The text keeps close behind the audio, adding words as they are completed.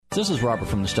This is Robert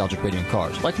from Nostalgic Radio and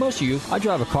Cars. Like most of you, I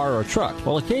drive a car or a truck.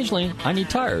 Well, occasionally, I need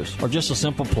tires, or just a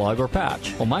simple plug or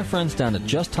patch. Well, my friends down at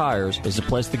Just Tires is the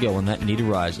place to go when that need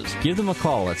arises. Give them a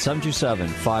call at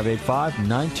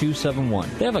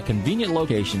 727-585-9271. They have a convenient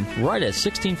location right at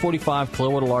 1645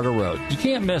 Clearwater Largo Road. You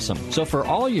can't miss them. So for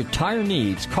all your tire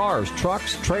needs, cars,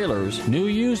 trucks, trailers, new,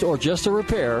 used, or just a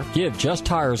repair, give Just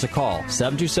Tires a call.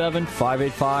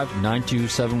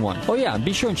 727-585-9271. Oh yeah, and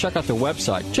be sure and check out their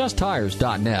website,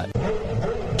 justtires.net.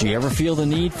 Do you ever feel the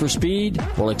need for speed?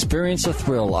 Well, experience the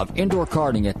thrill of indoor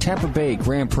karting at Tampa Bay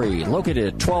Grand Prix,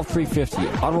 located at 12350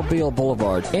 Automobile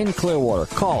Boulevard in Clearwater.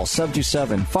 Call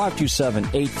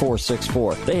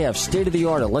 727-527-8464. They have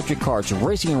state-of-the-art electric karts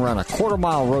racing around a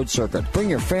quarter-mile road circuit. Bring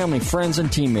your family, friends,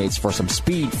 and teammates for some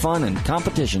speed, fun, and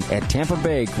competition at Tampa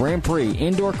Bay Grand Prix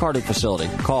Indoor Karting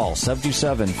Facility. Call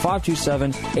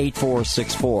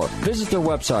 727-527-8464. Visit their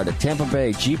website at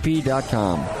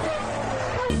tampabaygp.com.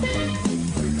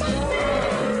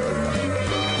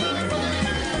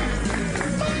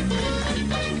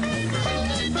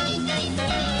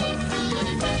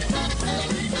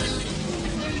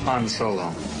 Han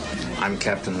Solo. I'm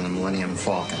captain of the Millennium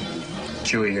Falcon.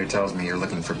 Chewie here tells me you're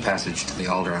looking for passage to the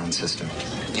Alderaan system.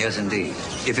 Yes, indeed.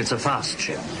 If it's a fast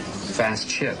ship. Fast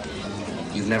ship?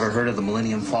 You've never heard of the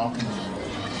Millennium Falcon?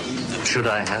 Should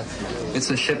I have? It's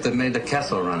a ship that made the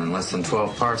Kessel run in less than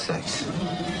 12 parsecs.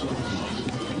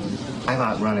 I've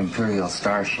outrun Imperial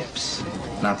starships.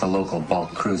 Not the local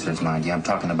bulk cruisers, mind you. I'm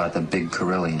talking about the big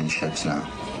Corellian ships now.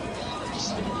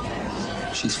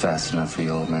 She's fast enough for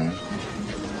you, old man.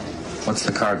 What's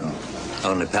the cargo?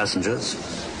 Only passengers.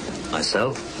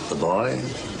 Myself, the boy,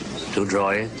 2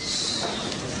 droids,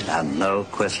 and no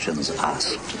questions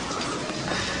asked.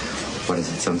 What is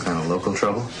it, some kind of local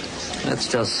trouble? Let's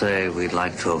just say we'd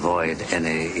like to avoid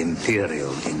any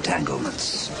Imperial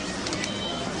entanglements.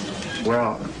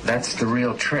 Well, that's the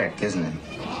real trick, isn't it?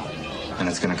 And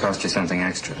it's going to cost you something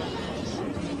extra.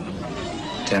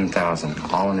 10,000,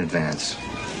 all in advance.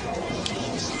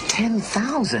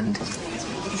 10,000?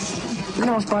 We can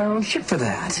almost buy our own ship for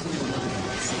that.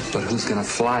 But who's going to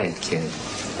fly it, kid?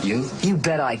 You? You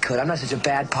bet I could. I'm not such a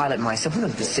bad pilot myself. We don't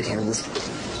have to sit here and listen.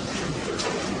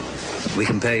 We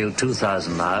can pay you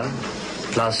 2,000 now,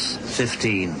 plus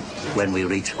 15 when we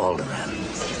reach Alderaan.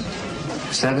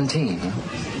 17, huh?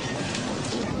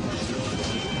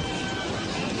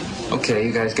 Okay,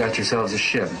 you guys got yourselves a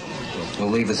ship. We'll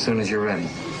leave as soon as you're ready.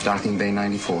 Docking Bay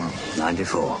 94.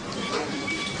 94.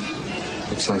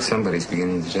 Looks like somebody's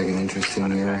beginning to take an interest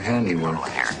in your handiwork.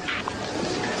 Chewie,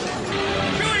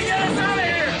 get us out of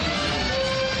here!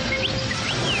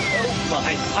 Oh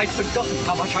my, I'd forgotten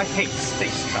how much I hate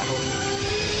space travel.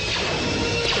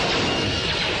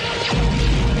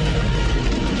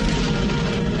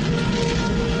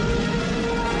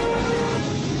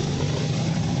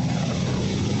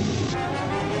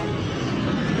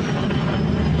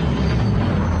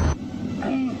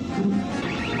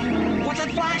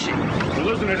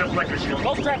 Losing a deflector shield.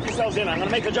 Both strap yourselves in. I'm going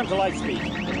to make the jump to light speed.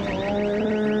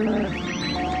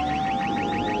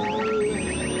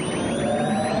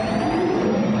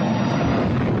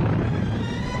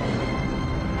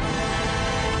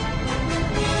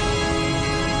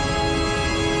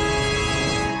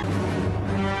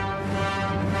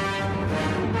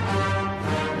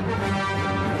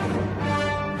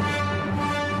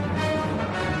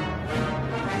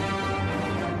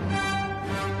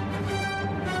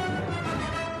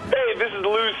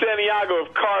 Santiago of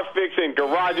CarFix and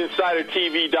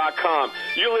GarageInsiderTV.com.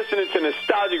 You're listening to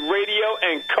Nostalgic Radio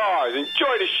and Cars.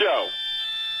 Enjoy the show.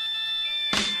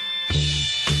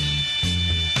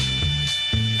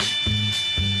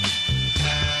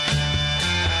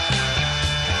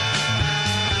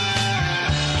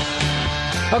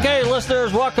 Okay,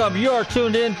 listeners, welcome. You are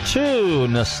tuned in to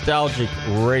Nostalgic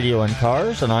Radio and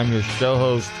Cars, and I'm your show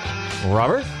host,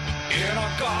 Robert.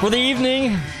 For the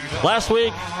evening, last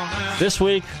week, this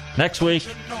week, next week,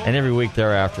 and every week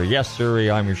thereafter. Yes, sir,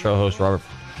 I'm your show host, Robert.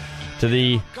 To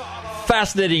the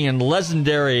fascinating and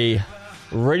legendary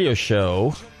radio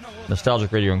show,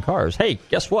 Nostalgic Radio and Cars. Hey,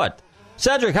 guess what?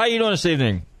 Cedric, how you doing this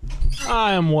evening?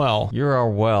 I am well. You are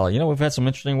well. You know, we've had some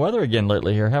interesting weather again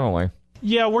lately here, haven't we?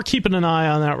 Yeah, we're keeping an eye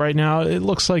on that right now. It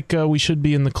looks like we should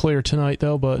be in the clear tonight,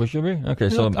 though. But we should be? Okay,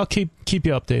 so I'll keep you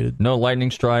updated. No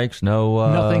lightning strikes,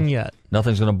 no... Nothing yet.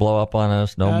 Nothing's going to blow up on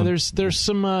us. No. There's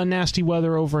some nasty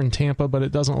weather over in Tampa, but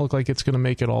it doesn't look like it's going to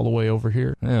make it all the way over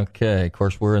here. Okay, of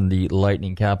course, we're in the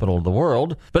lightning capital of the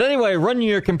world. But anyway, run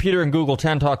your computer and Google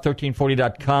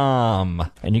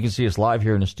TanTalk1340.com, and you can see us live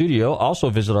here in the studio. Also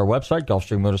visit our website,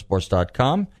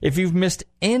 GulfstreamMotorsports.com. If you've missed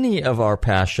any of our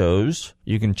past shows,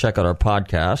 you can check out our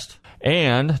podcast.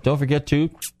 And don't forget to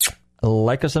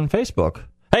like us on Facebook.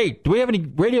 Hey, do we have any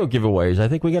radio giveaways? I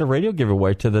think we got a radio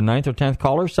giveaway to the 9th or 10th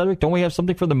caller, Cedric. Don't we have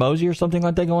something for the Mosey or something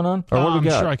like that going on? Or what do we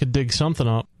got? I'm sure I could dig something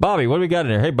up. Bobby, what do we got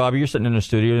in there? Hey, Bobby, you're sitting in the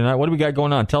studio tonight. What do we got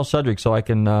going on? Tell Cedric so I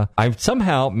can... I've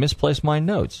somehow misplaced my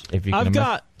notes. If you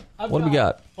can what do we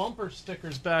got? Bumper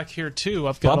stickers back here, too.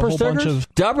 I've got bumper a whole stickers?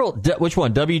 bunch of... Which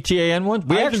one? WTAN one?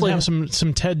 I actually have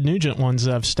some Ted Nugent ones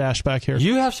that I've stashed back here.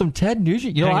 You have some Ted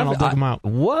Nugent? I'll dig them out.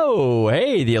 Whoa.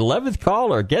 Hey, the 11th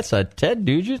caller gets a Ted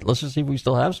Nugent. Let's just see if we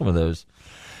still have some of those.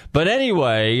 But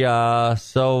anyway,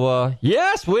 yes,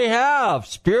 we have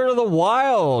Spirit of the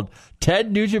Wild,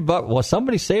 Ted Nugent. But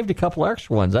somebody saved a couple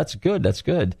extra ones. That's good. That's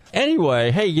good.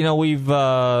 Anyway, hey, we've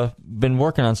been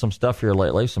working on some stuff here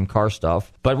lately, some car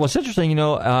stuff. But what's interesting,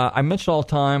 I mention all the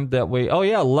time that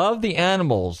love the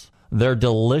animals. They're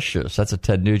delicious. That's a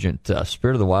Ted Nugent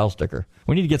Spirit of the Wild sticker.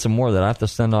 We need to get some more of that. I have to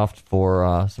send off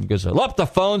for some good stuff. Look, the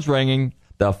phone's ringing.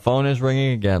 The phone is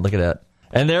ringing again. Look at that.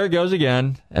 And there it goes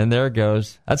again, and there it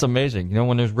goes. That's amazing.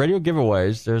 When there's radio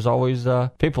giveaways, there's always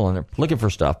people in there looking for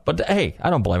stuff. But, hey, I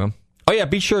don't blame them. Oh, yeah,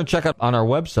 be sure and check out on our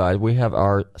website. We have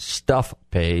our stuff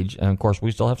page. And, of course,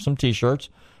 we still have some T-shirts.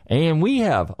 And we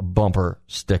have bumper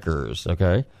stickers,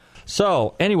 okay?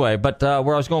 So, anyway, but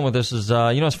where I was going with this is,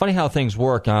 it's funny how things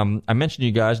work. I mentioned to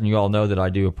you guys, and you all know that I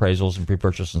do appraisals and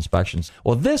pre-purchase inspections.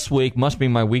 Well, this week must be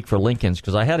my week for Lincolns,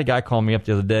 because I had a guy call me up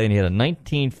the other day, and he had a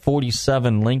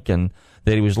 1947 Lincoln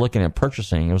that he was looking at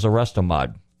purchasing. It was a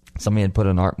Restomod. Somebody had put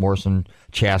an Art Morrison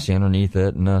chassis underneath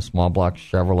it and a small block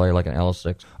Chevrolet like an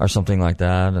L6 or something like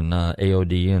that, and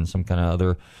AOD and some kind of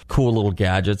other cool little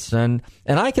gadgets. And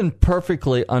I can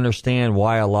perfectly understand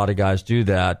why a lot of guys do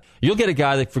that. You'll get a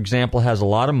guy that, for example, has a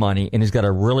lot of money and he's got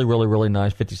a really, really, really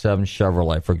nice 57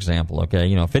 Chevrolet, for example.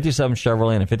 Okay, 57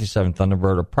 Chevrolet and a 57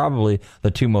 Thunderbird are probably the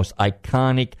two most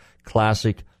iconic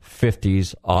classic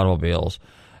 50s automobiles.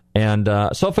 And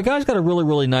so if a guy's got a really,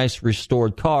 really nice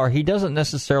restored car, he doesn't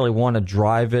necessarily want to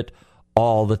drive it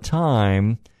all the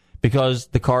time because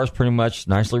the car is pretty much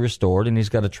nicely restored, and he's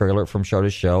got to trailer it from show to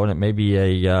show, and it may be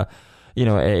a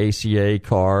ACA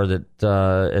car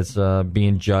that is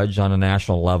being judged on a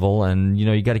national level, and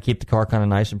you got to keep the car kind of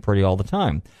nice and pretty all the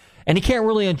time. And he can't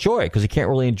really enjoy it because he can't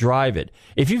really drive it.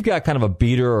 If you've got kind of a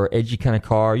beater or edgy kind of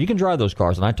car, you can drive those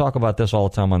cars, and I talk about this all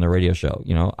the time on the radio show.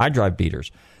 I drive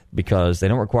beaters because they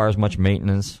don't require as much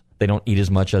maintenance. They don't eat as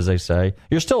much, as they say.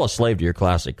 You're still a slave to your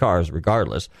classic cars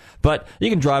regardless. But you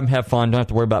can drive them, have fun, don't have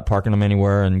to worry about parking them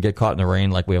anywhere and get caught in the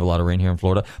rain like we have a lot of rain here in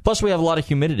Florida. Plus, we have a lot of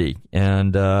humidity.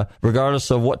 And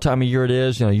regardless of what time of year it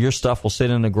is, your stuff will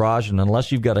sit in the garage. And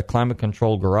unless you've got a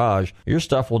climate-controlled garage, your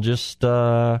stuff will just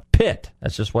pit.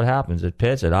 That's just what happens. It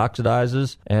pits, it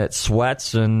oxidizes, and it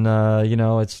sweats, and,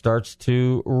 it starts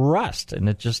to rust. And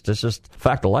it's just a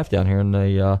fact of life down here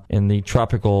in the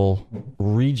tropical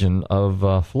region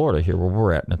of Florida, here where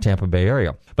we're at in the Tampa Bay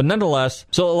area. But nonetheless,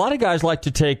 so a lot of guys like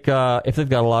to take, if they've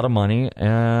got a lot of money,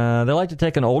 they like to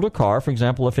take an older car, for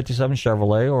example, a 57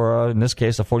 Chevrolet, or in this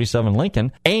case, a 47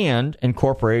 Lincoln, and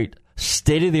incorporate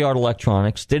state-of-the-art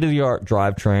electronics, state-of-the-art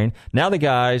drivetrain. Now the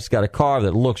guy's got a car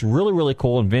that looks really, really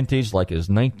cool and vintage, like his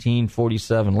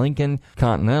 1947 Lincoln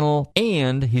Continental,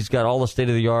 and he's got all the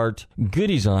state-of-the-art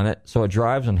goodies on it, so it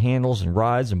drives and handles and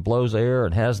rides and blows air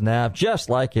and has nav, just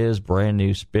like his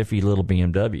brand-new spiffy little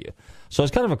BMW. So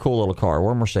it's kind of a cool little car,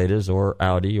 or Mercedes, or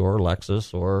Audi, or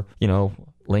Lexus, or,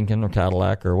 Lincoln or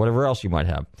Cadillac, or whatever else you might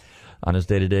have on his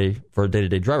day-to-day, for a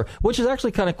day-to-day driver, which is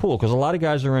actually kind of cool because a lot of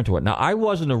guys are into it. Now, I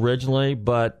wasn't originally,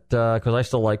 but because I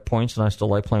still like points and I still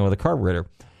like playing with a carburetor.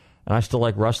 And I still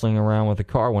like wrestling around with the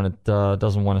car when it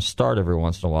doesn't want to start every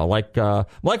once in a while. Like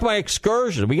my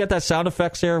Excursion. We got that sound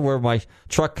effects here where my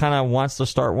truck kind of wants to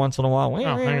start once in a while.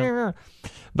 Oh,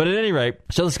 but at any rate,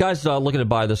 so this guy's looking to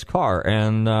buy this car.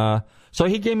 And so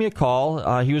he gave me a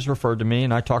call. He was referred to me,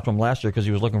 and I talked to him last year because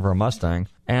he was looking for a Mustang.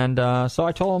 And so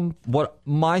I told him what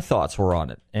my thoughts were on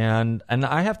it. And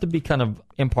I have to be kind of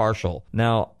impartial.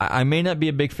 Now, I may not be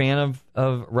a big fan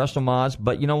of Restomods,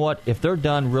 but you know what? If they're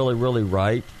done really, really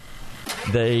right,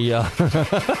 they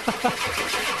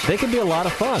they can be a lot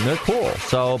of fun. They're cool.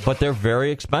 But they're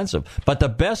very expensive. But the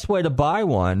best way to buy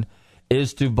one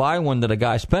is to buy one that a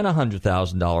guy spent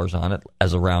 $100,000 on it,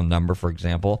 as a round number, for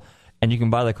example, and you can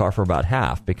buy the car for about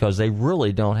half because they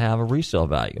really don't have a resale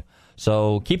value.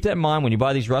 So keep that in mind when you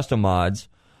buy these Restomods.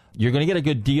 You're going to get a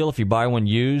good deal if you buy one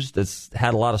used that's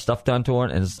had a lot of stuff done to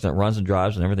it and it runs and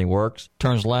drives and everything works.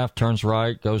 Turns left, turns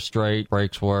right, goes straight,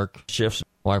 brakes work, shifts,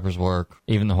 wipers work,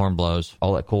 even the horn blows,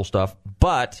 all that cool stuff.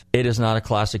 But it is not a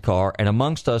classic car, and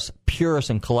amongst us purists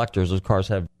and collectors, those cars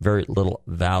have very little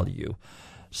value.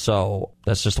 So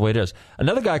that's just the way it is.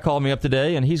 Another guy called me up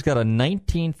today, and he's got a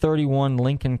 1931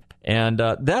 Lincoln, and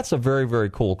that's a very, very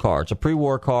cool car. It's a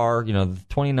pre-war car,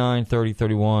 29, 30,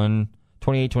 31,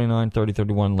 28, 29, 30,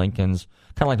 31 Lincolns,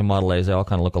 kind of like the Model A's. They all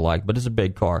kind of look alike, but it's a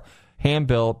big car.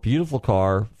 Hand-built, beautiful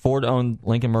car. Ford owned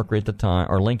Lincoln Mercury at the time,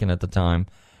 or Lincoln at the time,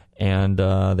 and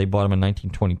they bought him in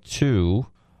 1922.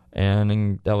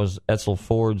 And that was Edsel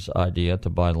Ford's idea to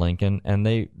buy Lincoln, and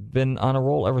they've been on a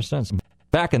roll ever since.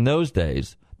 Back in those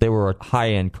days, they were a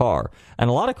high-end car. And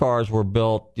a lot of cars were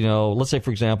built, let's say, for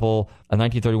example, a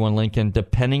 1931 Lincoln,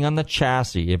 depending on the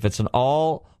chassis. If it's an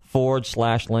all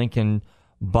Ford/Lincoln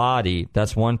body,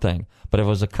 that's one thing. But if it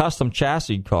was a custom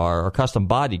chassis car, or custom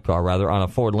bodied car, rather, on a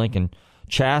Ford Lincoln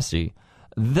chassis,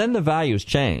 then the values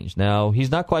change. Now,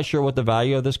 he's not quite sure what the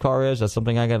value of this car is. That's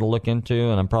something I got to look into,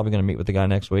 and I'm probably going to meet with the guy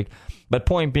next week. But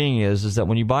point being is that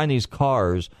when you buy these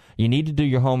cars, you need to do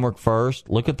your homework first.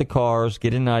 Look at the cars,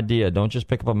 get an idea. Don't just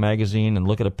pick up a magazine and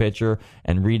look at a picture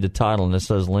and read the title, and it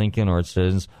says Lincoln, or it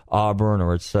says Auburn,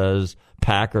 or it says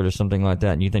Packard, or something like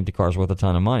that, and you think the car's worth a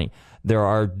ton of money. There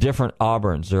are different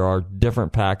Auburns, there are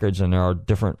different Packards, and there are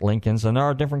different Lincolns, and there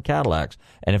are different Cadillacs.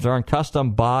 And if they're on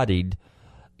custom-bodied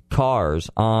cars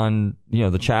on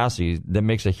the chassis, that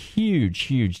makes a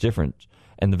huge difference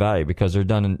in the value, because they're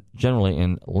done generally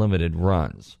in limited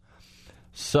runs.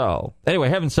 So anyway,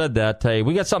 having said that, hey,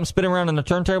 we got something spinning around on the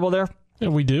turntable there. Yeah,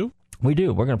 we do. We're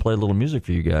going to play a little music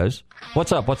for you guys.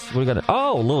 What's up? What we got?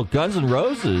 Oh, a little Guns N'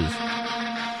 Roses.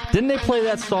 Didn't they play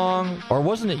that song, or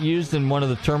wasn't it used in one of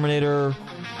the Terminator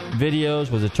videos?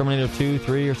 Was it Terminator 2,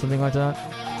 3, or something like that?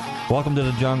 Welcome to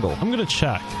the Jungle. I'm going to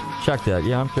check that.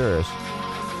 Yeah, I'm curious.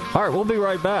 All right, we'll be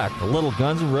right back. A little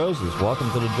Guns N' Roses,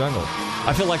 Welcome to the Jungle.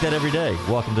 I feel like that every day,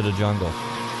 Welcome to the Jungle.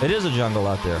 It is a jungle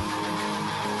out there.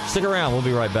 Stick around, we'll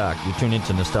be right back. You tune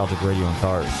into Nostalgic Radio and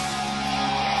Cars.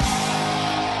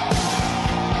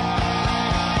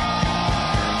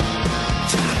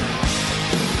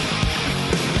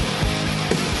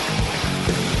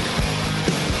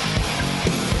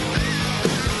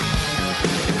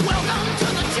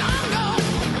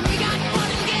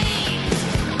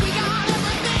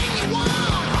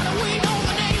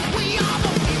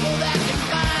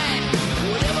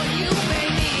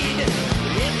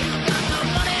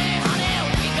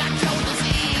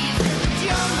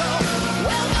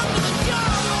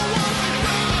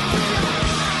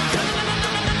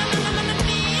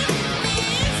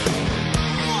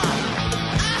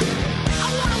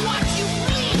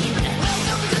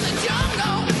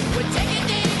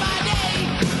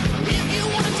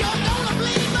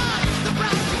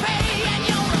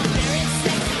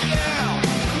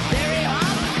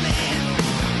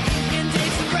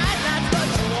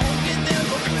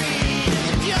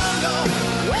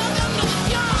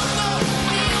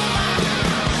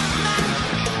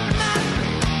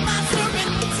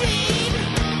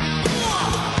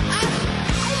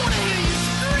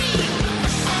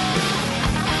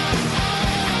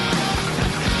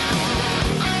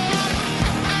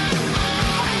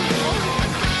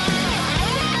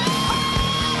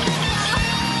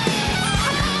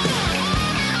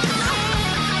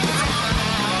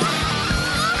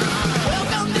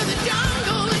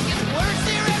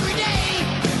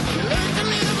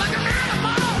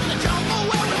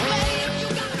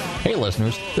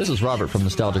 Listeners, this is Robert from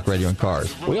Nostalgic Radio and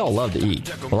Cars. We all love to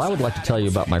eat. Well, I would like to tell you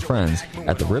about my friends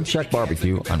at the Rib Shack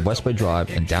Barbecue on West Bay Drive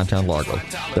in downtown Largo.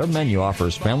 Their menu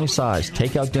offers family-sized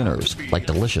takeout dinners like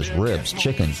delicious ribs,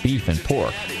 chicken, beef, and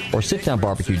pork, or sit-down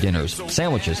barbecue dinners,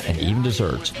 sandwiches, and even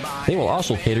desserts. They will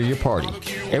also cater your party.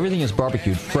 Everything is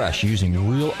barbecued fresh using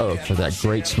real oak for that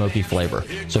great smoky flavor.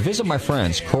 So visit my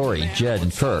friends Corey, Jed,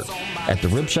 and Kurt at the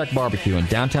Rib Shack Barbecue in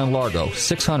downtown Largo,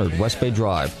 600 West Bay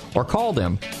Drive, or call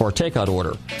them for a takeout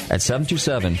order at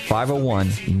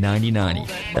 727-501-9090.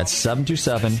 That's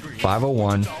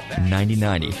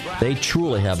 727-501-9090. They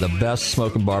truly have the best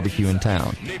smoking barbecue in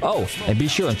town. Oh, and be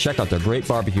sure and check out their great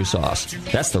barbecue sauce.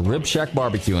 That's the Rib Shack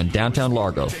Barbecue in downtown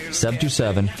Largo,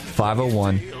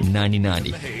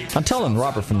 727-501-9090. I'm telling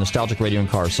Robert from Nostalgic Radio and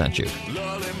Cars sent you.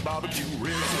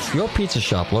 Your Pizza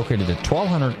Shop, located at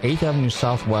 1200 8th Avenue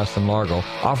Southwest in Largo,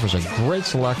 offers a great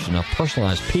selection of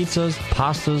personalized pizzas,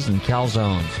 pastas, and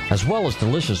calzones, as well as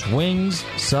delicious wings,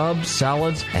 subs,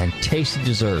 salads, and tasty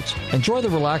desserts. Enjoy the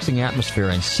relaxing atmosphere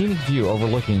and scenic view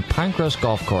overlooking Pinecrest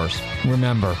Golf Course.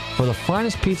 Remember, for the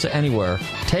finest pizza anywhere,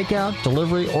 takeout,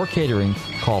 delivery, or catering,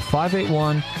 call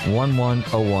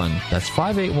 581-1101. That's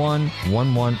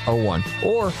 581-1101.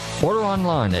 Or order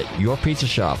online at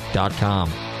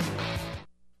yourpizzashop.com.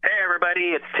 Hey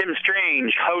everybody, it's Tim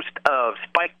Strange, host of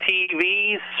Spike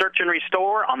TV's Search and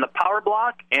Restore on the Power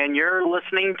Block, and you're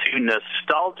listening to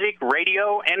Nostalgic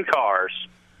Radio and Cars.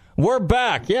 We're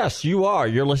back. Yes, you are.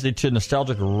 You're listening to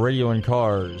Nostalgic Radio and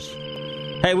Cars.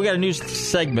 Hey, we got a new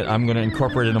segment I'm going to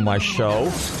incorporate into my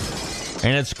show,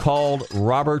 and it's called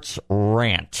Robert's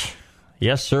Rant.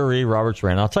 Yes, sirree, Robert's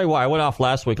Rant. I'll tell you why. I went off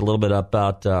last week a little bit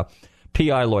about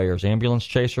PI lawyers, ambulance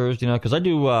chasers, because I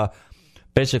do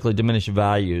basically diminished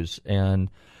values, and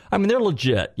I mean they're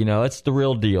legit. It's the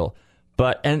real deal.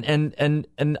 But and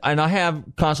I have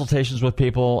consultations with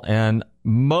people, and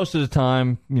most of the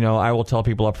time, I will tell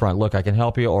people up front, look, I can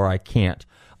help you or I can't.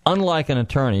 Unlike an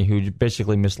attorney who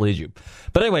basically misleads you.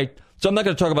 But anyway, so I'm not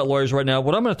going to talk about lawyers right now.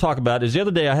 What I'm going to talk about is the other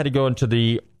day I had to go into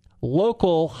the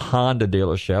local Honda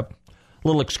dealership. A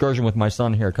little excursion with my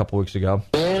son here a couple weeks ago.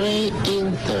 Very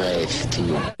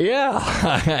interesting.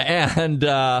 Yeah, and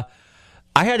I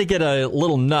had to get a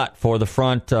little nut for the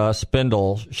front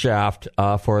spindle shaft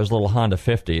for his little Honda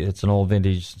 50. It's an old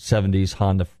vintage 70s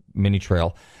Honda mini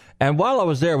trail. And while I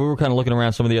was there, we were kind of looking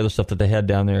around some of the other stuff that they had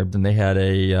down there. And they had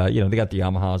they got the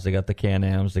Yamahas, they got the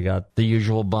Can-Ams, they got the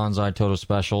usual Bonsai Toto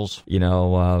specials. They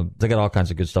got all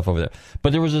kinds of good stuff over there.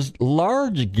 But there was this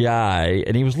large guy,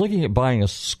 and he was looking at buying a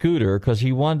scooter because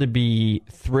he wanted to be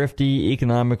thrifty,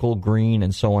 economical, green,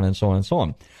 and so on and so on and so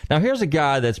on. Now, here's a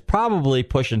guy that's probably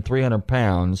pushing 300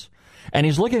 pounds, and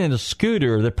he's looking at a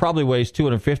scooter that probably weighs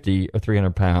 250 or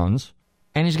 300 pounds,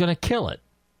 and he's going to kill it.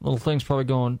 Little thing's probably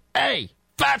going, hey,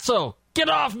 Fatso, get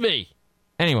off me!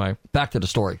 Anyway, back to the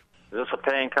story. Is this a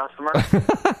paying customer?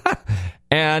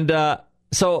 And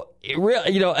so,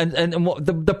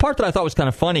 the part that I thought was kind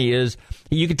of funny is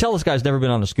you could tell this guy's never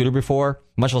been on a scooter before,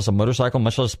 much less a motorcycle,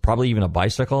 much less probably even a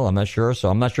bicycle. I'm not sure. So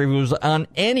I'm not sure if he was on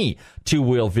any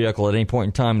two-wheel vehicle at any point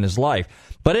in time in his life.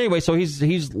 But anyway, so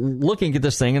he's looking at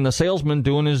this thing, and the salesman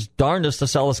doing his darndest to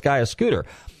sell this guy a scooter.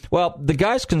 Well, the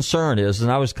guy's concern is,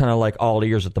 and I was kind of like all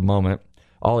ears at the moment,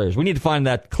 all ears. We need to find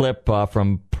that clip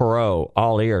from Perot,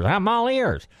 all ears. I'm all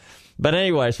ears. But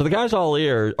anyway, so the guy's all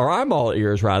ears, or I'm all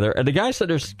ears, rather, and the guy's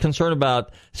sitting there concerned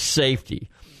about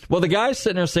safety. Well, the guy's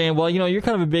sitting there saying, well, you're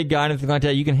kind of a big guy and everything like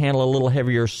that. You can handle a little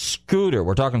heavier scooter.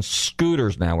 We're talking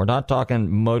scooters now. We're not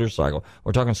talking motorcycle.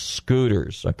 We're talking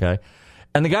scooters, okay?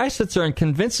 And the guy sits there and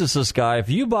convinces this guy, if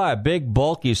you buy a big,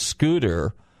 bulky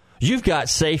scooter, you've got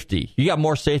safety. You got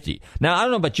more safety. Now, I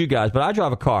don't know about you guys, but I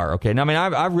drive a car, okay? Now, I mean,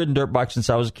 I've ridden dirt bikes since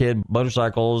I was a kid,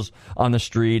 motorcycles on the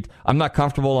street. I'm not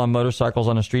comfortable on motorcycles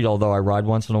on the street, although I ride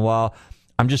once in a while.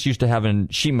 I'm just used to having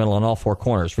sheet metal on all four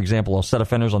corners. For example, a set of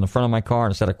fenders on the front of my car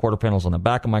and a set of quarter panels on the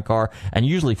back of my car, and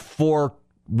usually four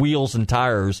wheels and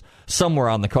tires somewhere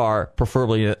on the car,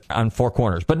 preferably on four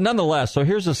corners. But nonetheless, so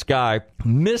here's this guy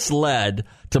misled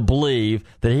to believe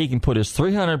that he can put his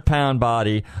 300-pound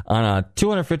body on a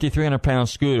 250, 300-pound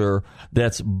scooter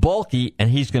that's bulky and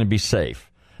he's going to be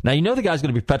safe. Now, the guy's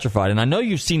going to be petrified, and I know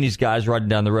you've seen these guys riding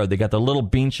down the road. They got the little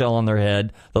bean shell on their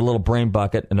head, the little brain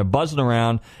bucket, and they're buzzing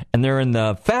around, and they're in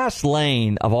the fast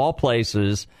lane of all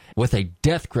places with a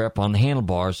death grip on the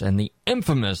handlebars and the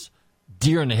infamous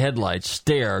deer in the headlights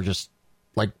stare, just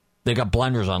like they got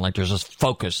blinders on, like they're just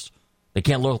focused. They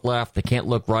can't look left, they can't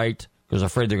look right, because they're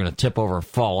afraid they're going to tip over and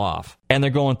fall off. And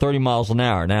they're going 30 miles an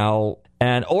hour now.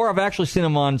 Or I've actually seen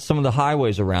them on some of the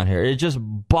highways around here. It just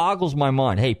boggles my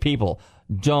mind. Hey, people,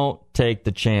 don't take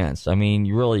the chance. I mean,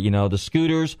 you really, the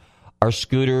scooters are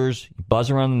scooters. Buzz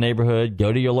around the neighborhood.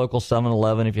 Go to your local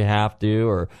 7-Eleven if you have to,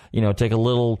 or, take a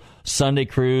little Sunday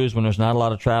cruise when there's not a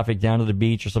lot of traffic down to the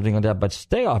beach or something like that. But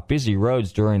stay off busy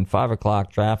roads during 5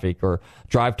 o'clock traffic or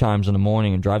drive times in the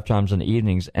morning and drive times in the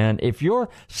evenings. And if you're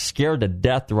scared to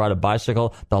death to ride a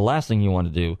bicycle, the last thing you want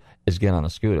to do is get on a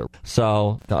scooter.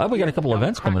 So we got a couple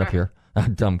events coming up here.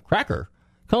 Dumb cracker.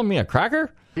 Calling me a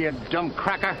cracker? You dumb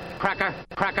cracker.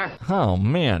 Oh,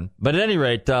 man. But at any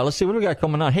rate, let's see what we got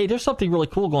coming on. Hey, there's something really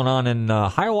cool going on in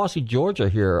Hiawassee, Georgia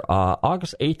here,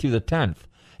 August 8th through the 10th.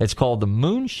 It's called the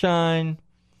Moonshine,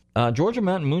 Georgia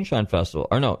Mountain Moonshine Festival.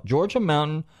 Or no, Georgia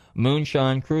Mountain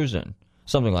Moonshine Cruising.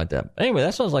 Something like that. Anyway,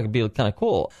 that sounds like it'd be kind of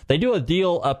cool. They do a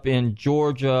deal up in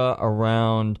Georgia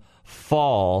around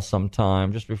fall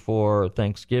sometime, just before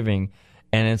Thanksgiving.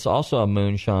 And it's also a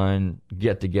moonshine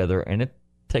get-together, and it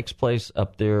takes place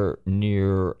up there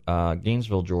near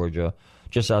Gainesville, Georgia,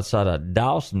 just outside of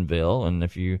Dawsonville. And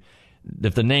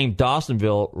if the name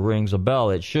Dawsonville rings a bell,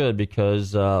 it should,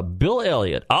 because Bill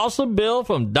Elliott, also Bill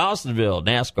from Dawsonville,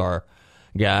 NASCAR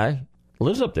guy,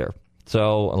 lives up there.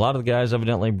 So a lot of the guys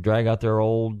evidently drag out their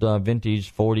old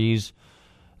vintage 40s,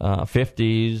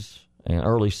 50s, and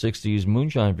early 60s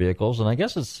moonshine vehicles. And I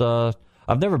guess it's a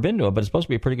I've never been to it, but it's supposed to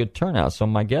be a pretty good turnout. So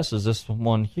my guess is this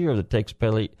one here that takes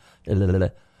place in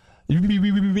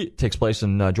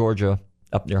Georgia,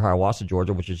 up near Hiawassee,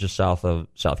 Georgia, which is just south of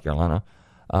South Carolina.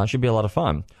 Should be a lot of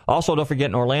fun. Also, don't forget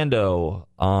in Orlando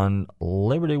on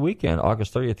Labor Day weekend,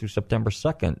 August 30th through September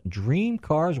 2nd, Dream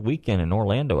Cars Weekend in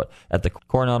Orlando at the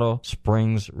Coronado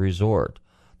Springs Resort.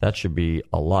 That should be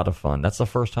a lot of fun. That's the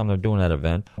first time they're doing that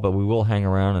event, but we will hang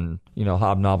around and,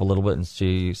 hobnob a little bit and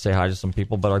say hi to some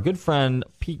people. But our good friend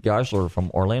Pete Geisler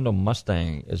from Orlando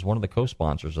Mustang is one of the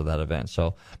co-sponsors of that event,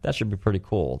 so that should be pretty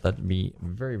cool. That'd be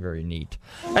very, very neat.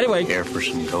 Anyway, care for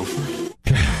some gopher?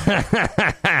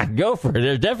 Gopher.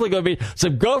 There's definitely going to be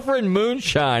some gopher and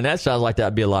moonshine. That sounds like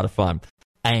that'd be a lot of fun.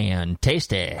 And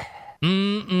tasty.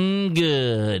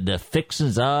 Good. The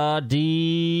fixins are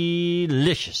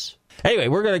delicious. Anyway,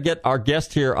 we're going to get our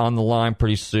guest here on the line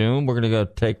pretty soon. We're going to go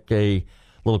take a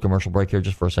little commercial break here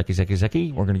just for a second.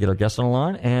 We're going to get our guest on the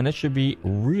line, and it should be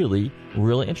really,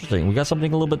 really interesting. We got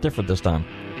something a little bit different this time.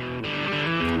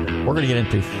 We're going to get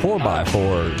into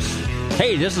 4x4s.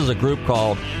 Hey, this is a group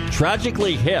called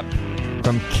Tragically Hip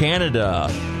from Canada.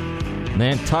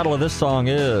 The title of this song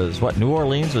is, New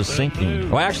Orleans is Sinking.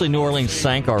 Well, actually, New Orleans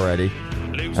sank already,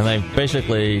 and they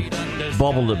basically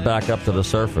bubbled it back up to the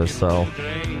surface, so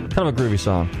kind of a groovy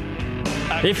song.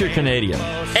 If you're Canadian.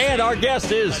 And our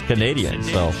guest is Canadian,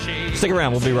 so stick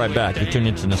around. We'll be right back. You're tuned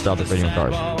into Nostalgic Radio and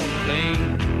Cars.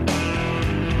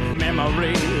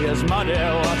 Memory is muddy,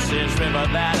 what's this river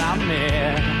that I'm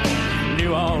in?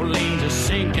 New Orleans is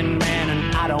sinking, man,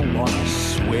 and I don't want to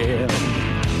swim.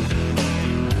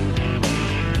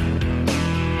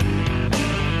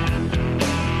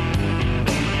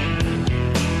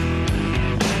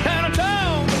 And I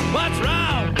told him, what's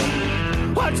wrong?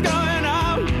 What's going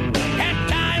on? Can't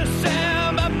tie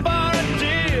yourself up for a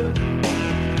deal.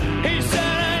 He said,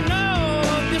 I know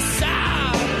the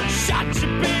sound. Shut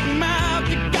your big mouth.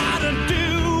 You gotta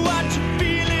do what you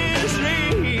feel is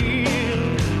real.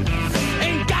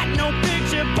 Ain't got no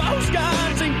picture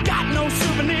postcards, ain't got no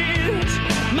souvenirs.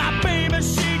 My baby,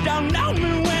 she don't know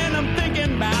me when I'm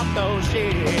thinking about those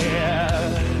years.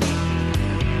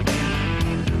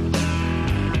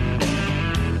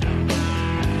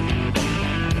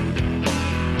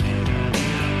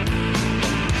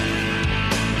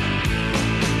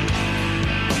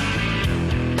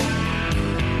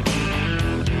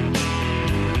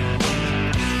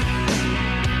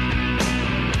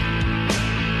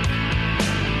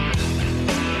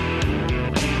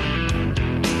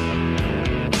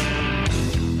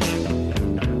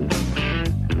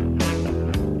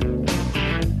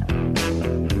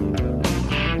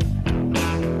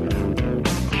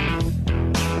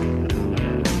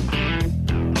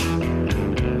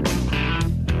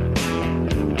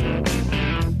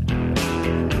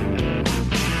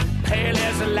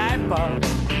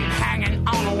 Hanging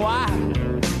on a wire,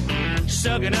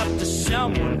 sucking up to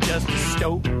someone just to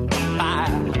stoke a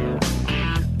fire,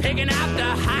 picking out the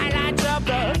highlights of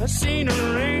the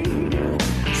scenery.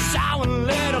 Saw a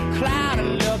little cloud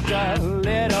and looked a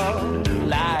little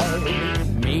like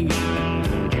me.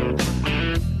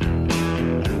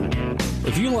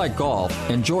 If you like golf,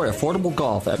 enjoy affordable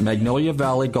golf at Magnolia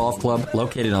Valley Golf Club,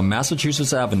 located on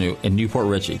Massachusetts Avenue in Newport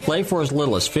Richey. Play for as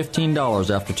little as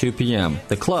 $15 after 2 p.m.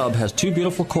 The club has 2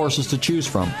 beautiful courses to choose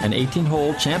from, an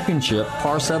 18-hole championship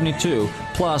par 72,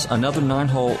 plus another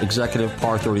 9-hole executive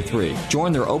par 33.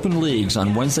 Join their open leagues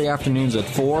on Wednesday afternoons at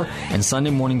 4 and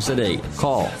Sunday mornings at 8.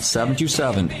 Call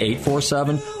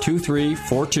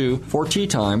 727-847-2342 for tee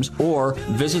times, or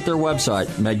visit their website,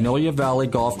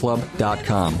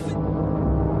 magnoliavalley.golfclub.com.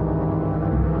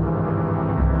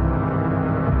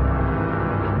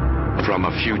 From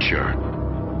a future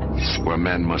where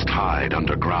men must hide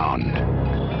underground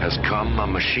has come a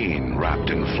machine wrapped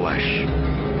in flesh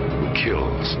who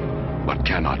kills but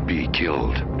cannot be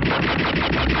killed.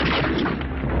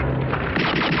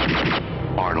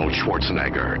 Arnold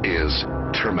Schwarzenegger is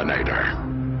Terminator,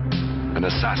 an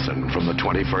assassin from the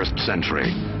 21st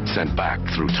century sent back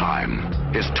through time.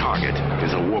 His target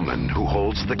is a woman who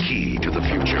holds the key to the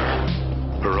future.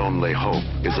 Her only hope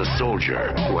is a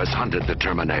soldier who has hunted the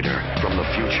Terminator from the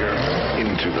future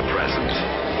into the present.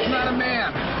 He's not a man.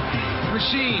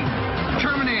 Machine.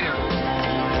 Terminator.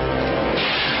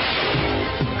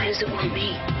 What does it want to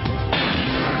be?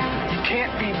 It can't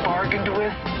be bargained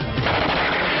with.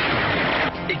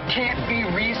 It can't be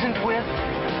reasoned with.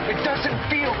 It doesn't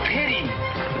feel pity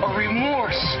or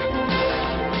remorse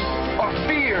or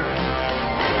fear.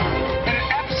 And it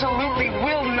absolutely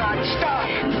will not stop.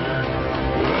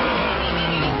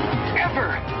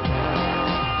 Ever.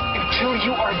 Until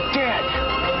you are dead.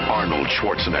 Arnold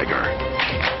Schwarzenegger.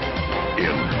 in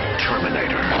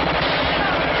Terminator.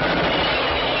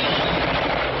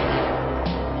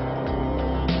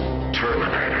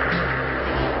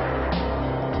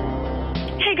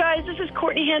 Hey guys, this is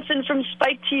Courtney Hanson from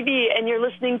Spike TV, and you're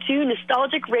listening to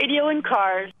Nostalgic Radio and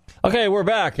Cars. Okay, we're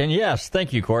back, and yes,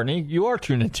 thank you, Courtney. You are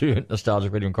tuned into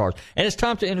Nostalgic Radio and Cars, and it's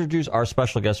time to introduce our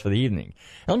special guest for the evening.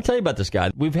 And let me tell you about this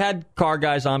guy. We've had car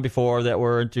guys on before that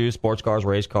were into sports cars,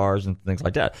 race cars, and things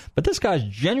like that, but this guy's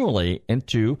genuinely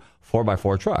into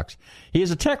 4x4 trucks. He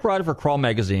is a tech writer for Crawl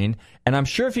Magazine, and I'm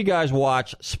sure if you guys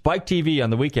watch Spike TV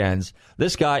on the weekends,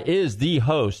 this guy is the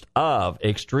host of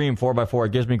Extreme 4x4.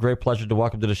 It gives me great pleasure to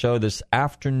welcome to the show this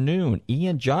afternoon,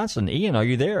 Ian Johnson. Ian, are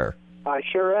you there? I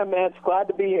sure am, man. It's glad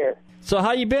to be here. So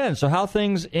how you been? So how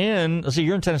things in... Let's see,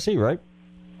 you're in Tennessee, right?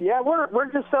 Yeah,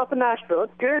 we're just south of Nashville.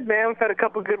 It's good, man. We've had a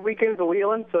couple good weekends of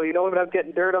wheeling, so we've been out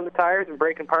getting dirt on the tires and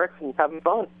breaking parts and having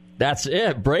fun. That's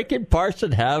it. Breaking parts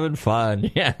and having fun.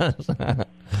 Yes.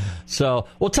 So,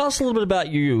 well, tell us a little bit about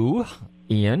you,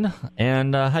 Ian,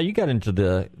 and how you got into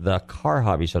the car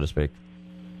hobby, so to speak.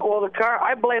 Well, the car,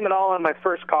 I blame it all on my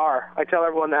first car. I tell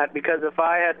everyone that because if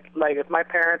my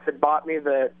parents had bought me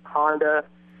the Honda,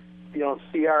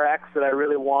 CRX that I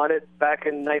really wanted back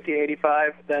in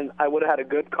 1985, then I would have had a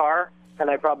good car,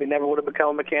 and I probably never would have become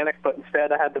a mechanic, but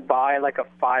instead I had to buy like a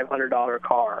 $500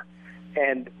 car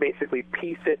and basically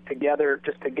piece it together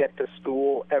just to get to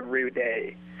school every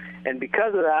day. And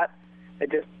because of that, I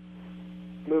just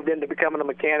moved into becoming a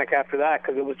mechanic after that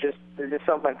because it was just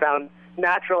something I found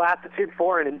natural aptitude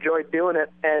for and enjoyed doing it.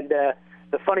 And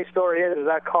the funny story is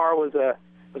that car was a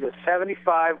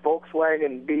 75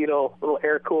 Volkswagen Beetle, little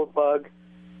air-cooled bug,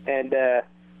 and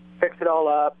fixed it all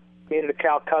up, made it a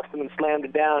Cal Custom and slammed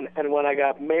it down. And when I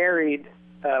got married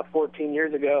 14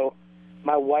 years ago,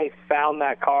 my wife found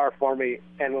that car for me,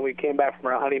 and when we came back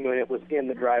from our honeymoon, it was in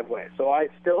the driveway. So I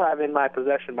still have in my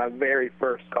possession my very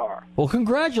first car. Well,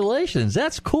 congratulations.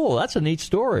 That's cool. That's a neat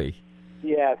story.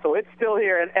 Yeah, so it's still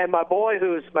here. And my boy,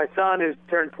 my son, who's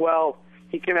turned 12,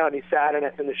 he came out and he sat in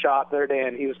it in the shop the other day,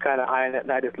 and he was kind of eyeing it,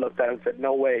 and I just looked at him and said,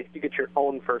 no way, you get your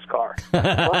own first car.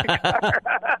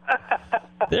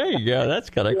 There you go. That's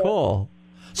kind of cool.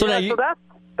 So yeah, now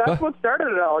that's what started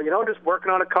it all, just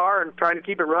working on a car and trying to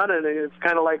keep it running, and it's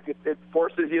kind of like it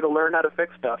forces you to learn how to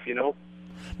fix stuff,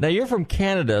 Now, you're from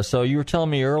Canada, so you were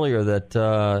telling me earlier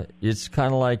that it's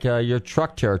kind of like your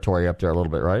truck territory up there a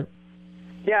little bit, right?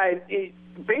 Yeah,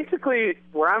 basically,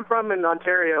 where I'm from in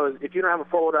Ontario, is if you don't have a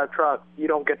four-wheel drive truck, you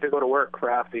don't get to go to work for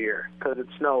half the year because it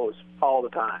snows all the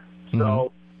time. Mm-hmm.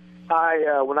 So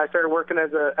when I started working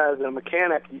as a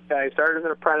mechanic, I started as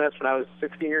an apprentice when I was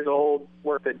 16 years old,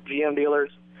 worked at GM dealers,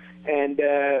 and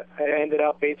I ended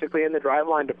up basically in the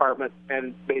driveline department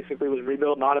and basically was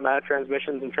rebuilding automatic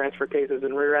transmissions and transfer cases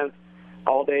and rear ends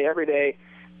all day, every day.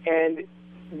 And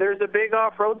there's a big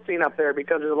off-road scene up there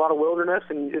because there's a lot of wilderness,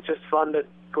 and it's just fun to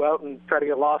go out and try to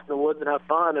get lost in the woods and have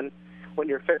fun. And when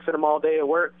you're fixing them all day at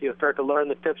work, you start to learn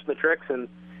the tips and the tricks, and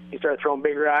you start throwing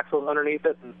bigger axles underneath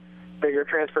it and bigger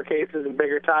transfer cases and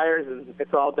bigger tires, and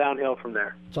it's all downhill from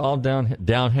there. It's all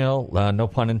downhill, no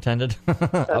pun intended.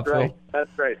 That's right.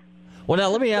 That's right. Well, now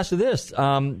let me ask you this: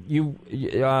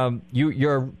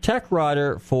 you're a tech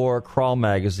writer for Crawl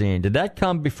Magazine. Did that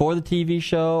come before the TV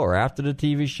show, or after the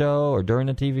TV show, or during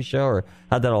the TV show, or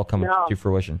how'd that all come to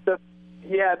fruition? The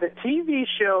TV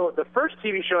show, the first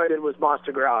TV show I did was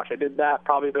Monster Garage. I did that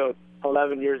probably about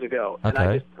 11 years ago, and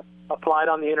I just applied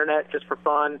on the internet just for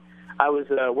fun. I was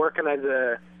working as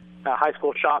a high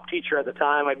school shop teacher at the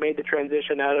time. I'd made the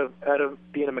transition out of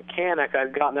being a mechanic.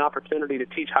 I'd gotten the opportunity to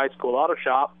teach high school auto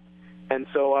shop. And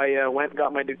so I went and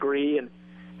got my degree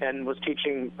and was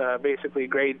teaching basically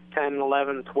grade 10,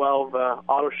 11, 12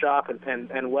 auto shop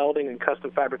and welding and custom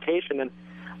fabrication. And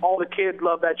all the kids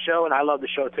loved that show, and I loved the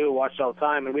show too, watched it all the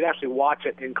time. And we'd actually watch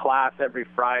it in class every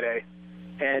Friday.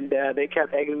 And they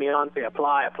kept egging me on, say,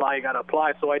 apply, you got to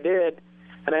apply. So I did,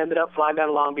 and I ended up flying down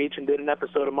to Long Beach and did an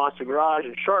episode of Monster Garage.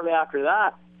 And shortly after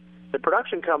that, the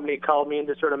production company called me and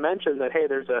just sort of mentioned that, hey,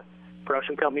 there's a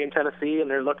production company in Tennessee, and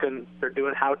they're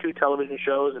doing how-to television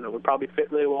shows, and it would probably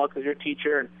fit really well because you're a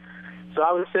teacher. And so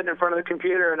I was sitting in front of the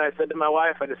computer, and I said to my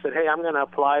wife, I just said, hey, I'm going to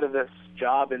apply to this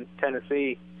job in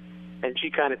Tennessee. And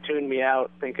she kind of tuned me out,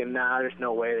 thinking, nah, there's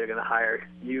no way they're going to hire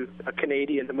you, a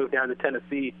Canadian, to move down to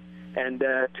Tennessee. And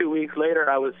 2 weeks later,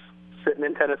 I was sitting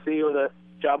in Tennessee with a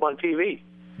job on TV.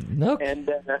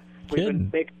 And we've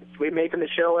been making the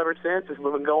show ever since.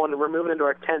 We've been going, we're moving into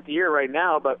our 10th year right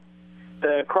now, but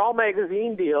the Crawl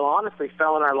Magazine deal honestly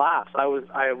fell in our laps.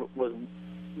 I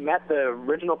met the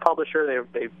original publisher.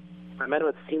 I met him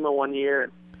at SEMA one year,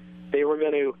 and they were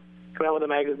going to come out with a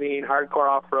magazine, Hardcore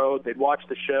Off-Road. They'd watch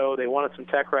the show. They wanted some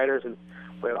tech writers, and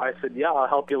I said, yeah, I'll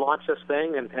help you launch this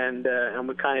thing, and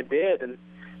we kind of did. And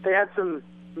they had some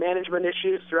management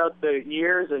issues throughout the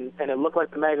years, and it looked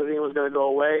like the magazine was going to go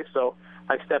away, so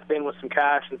I stepped in with some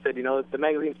cash and said, the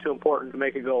magazine's too important to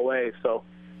make it go away. So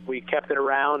we kept it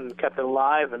around and kept it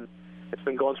alive, and it's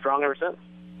been going strong ever since.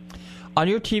 On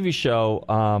your TV show,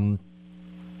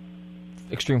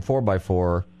 Extreme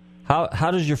 4x4,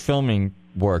 how does your filming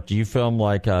work? Do you film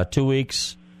like 2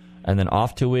 weeks and then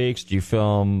off 2 weeks? Do you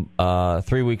film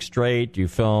 3 weeks straight? Do you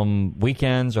film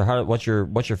weekends, or what's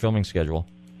your filming schedule?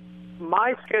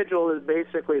 My schedule is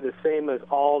basically the same as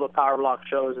all the Power Block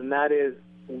shows, and that is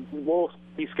we'll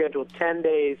be scheduled 10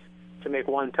 days to make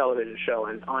one television show,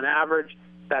 and on average,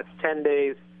 that's 10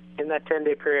 days. In that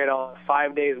 10-day period, I'll have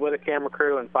 5 days with a camera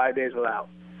crew and 5 days without.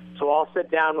 So I'll sit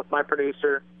down with my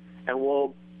producer, and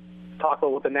we'll talk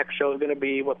about what the next show is going to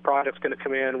be, what project's going to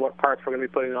come in, what parts we're going to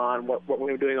be putting on, what we're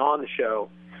going to be doing on the show.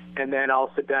 And then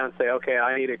I'll sit down and say, okay,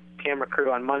 I need a camera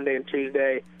crew on Monday and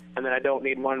Tuesday, and then I don't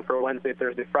need one for Wednesday,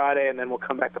 Thursday, Friday, and then we'll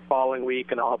come back the following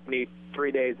week, and I'll need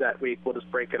 3 days that week. We'll just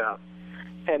break it up.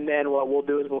 And then what we'll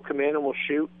do is we'll come in and we'll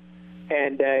shoot.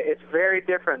 And it's very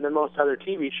different than most other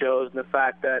TV shows in the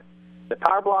fact that the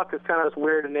Power Block is kind of this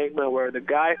weird enigma where the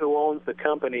guy who owns the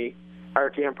company,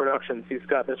 RTM Productions, he's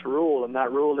got this rule, and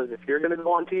that rule is if you're going to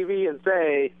go on TV and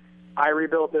say, I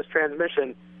rebuilt this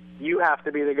transmission, you have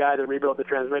to be the guy that rebuilt the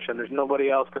transmission. There's nobody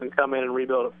else that can come in and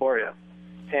rebuild it for you.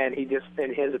 And he just,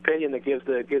 in his opinion, that gives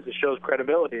the show's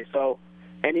credibility. So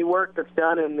any work that's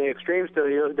done in the Extreme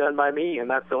Studio is done by me, and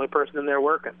that's the only person in there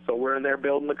working. So we're in there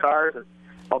building the cars, and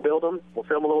I'll build them, we'll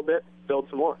film a little bit, build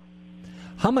some more.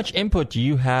 How much input do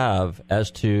you have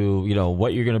as to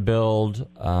what you're going to build,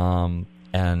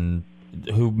 and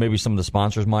who maybe some of the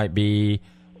sponsors might be,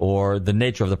 or the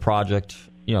nature of the project,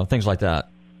 things like that?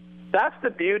 That's the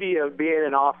beauty of being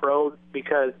an off-road,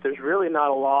 because there's really not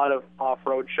a lot of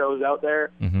off-road shows out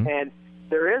there, and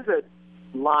there is a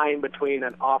line between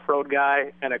an off-road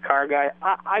guy and a car guy.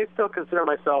 I still consider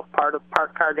myself part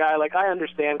car guy. Like, I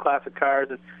understand classic cars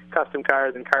and custom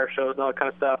cars and car shows and all that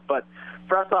kind of stuff, but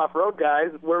for us off-road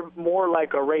guys, we're more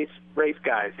like a race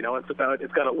guys.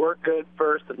 It's got to work good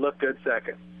first and look good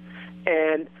second.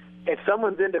 And if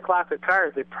someone's into classic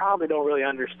cars, they probably don't really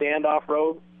understand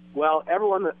off-road. Well,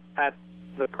 everyone at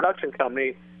the production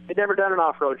company had never done an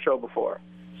off-road show before.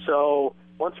 So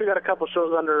once we got a couple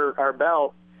shows under our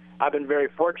belt, I've been very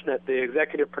fortunate. The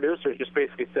executive producers just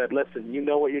basically said, listen, you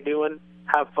know what you're doing,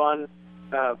 have fun,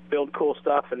 build cool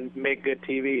stuff, and make good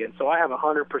TV. And so I have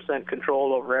 100%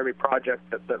 control over every project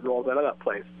that rolls out of that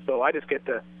place. So I just get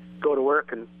to go to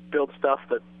work and build stuff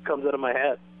that comes out of my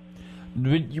head.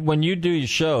 When you do your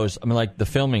shows, like the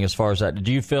filming as far as that,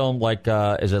 do you film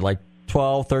is it like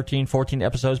 12, 13, 14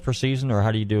 episodes per season, or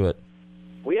how do you do it?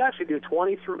 We actually do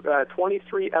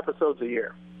 23 episodes a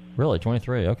year. Really?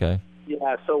 23? Okay.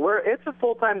 Yeah, so it's a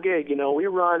full-time gig. We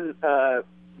run,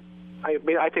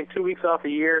 I take 2 weeks off a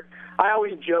year. I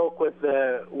always joke with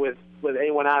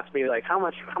anyone asks me, like, how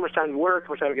much time do you work,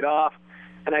 how much time do you get off?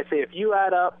 And I say, if you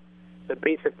add up the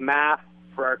basic math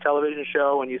for our television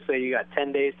show, and you say you got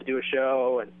 10 days to do a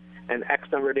show, and X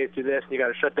number of days to do this, and you got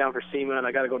to shut down for SEMA, and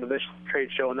I got to go to this trade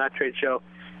show and that trade show,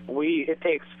 it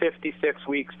takes 56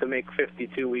 weeks to make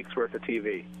 52 weeks worth of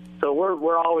TV. So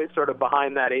we're always sort of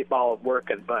behind that 8 ball of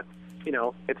working, but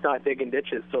it's not digging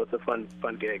ditches, so it's a fun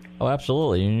gig. Oh,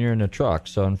 absolutely. And you're in a truck,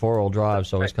 so in 4-wheel drive,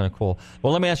 so it's kind of cool.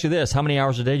 Well, let me ask you this: how many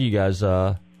hours a day do you guys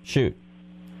shoot?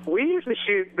 We usually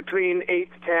shoot between 8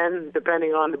 to 10,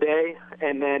 depending on the day,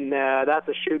 and then that's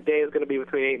a shoot day is going to be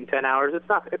between 8 and 10 hours.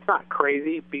 It's not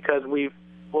crazy because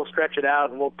we'll stretch it out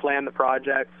and we'll plan the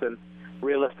projects, and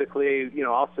realistically,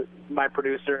 my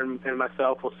producer and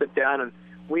myself will sit down and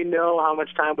we know how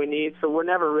much time we need, so we're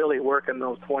never really working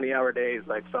those 20-hour days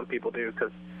like some people do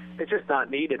because it's just not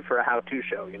needed for a how-to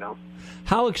show,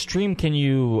 How extreme can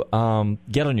you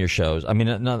get on your shows?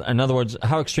 In other words,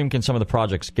 how extreme can some of the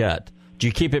projects get? Do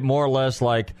you keep it more or less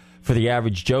like for the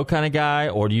average Joe kind of guy,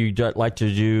 or do you like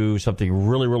to do something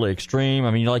really, really extreme?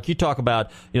 Like you talk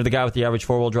about, the guy with the average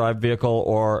 4-wheel drive vehicle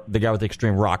or the guy with the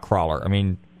extreme rock crawler.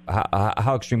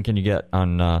 How extreme can you get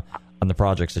on the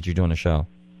projects that you do on the show?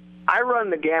 I run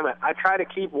the gamut. I try to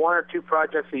keep 1 or 2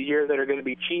 projects a year that are going to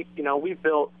be cheap. We've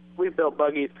built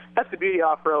buggies. That's the beauty of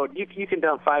off-road. You can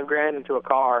dump $5,000 into a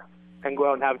car and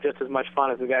go out and have just as much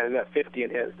fun as the guy who got 50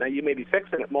 in his. Now you may be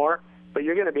fixing it more, but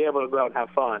you're going to be able to go out and have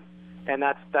fun, and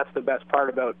that's the best part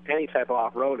about any type of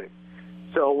off-roading.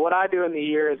 So what I do in the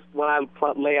year is when I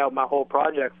lay out my whole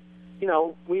project,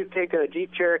 we've taken a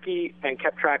Jeep Cherokee and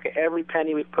kept track of every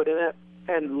penny we've put in it,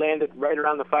 and landed right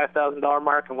around the $5,000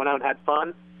 mark and went out and had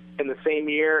fun. In the same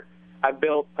year, I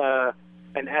built an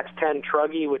S10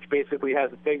 Truggy, which basically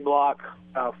has a big block,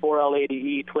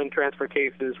 4L80E, twin transfer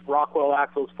cases, Rockwell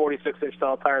axles, 46-inch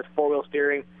style tires, four-wheel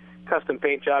steering, custom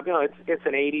paint job. You know, it's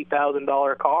an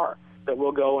 $80,000 car that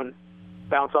will go and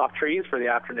bounce off trees for the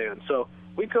afternoon. So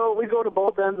we go to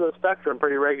both ends of the spectrum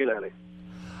pretty regularly.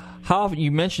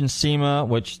 You mentioned SEMA,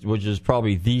 which is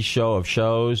probably the show of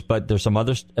shows, but there's some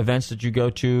other events that you go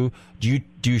to. Do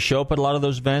you show up at a lot of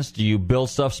those events? Do you build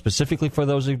stuff specifically for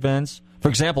those events? For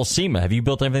example, SEMA. Have you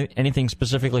built anything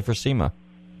specifically for SEMA?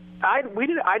 I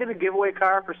did a giveaway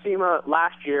car for SEMA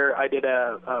last year. I did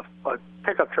a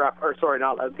pickup truck, 2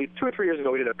 or 3 years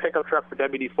ago. We did a pickup truck for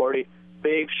WD-40,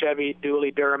 big Chevy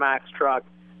dually Duramax truck.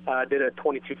 Did a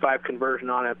 22.5 conversion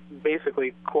on it,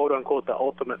 basically quote unquote the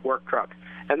ultimate work truck,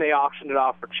 and they auctioned it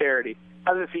off for charity.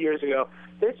 That was a few years ago.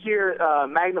 This year,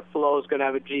 MagnaFlow is going to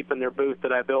have a Jeep in their booth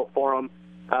that I built for them.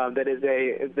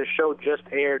 The show just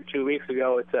aired 2 weeks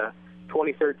ago. It's a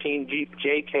 2013 Jeep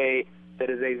JK that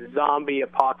is a zombie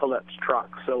apocalypse truck.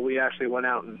 So we actually went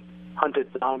out and hunted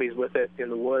zombies with it in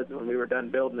the woods when we were done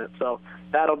building it. So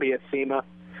that'll be at SEMA.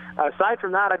 Aside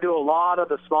from that, I do a lot of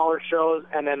the smaller shows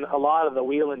and then a lot of the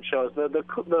wheel-in shows.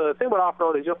 The thing with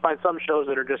off-road is you'll find some shows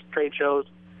that are just trade shows,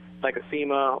 like a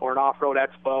SEMA or an Off-Road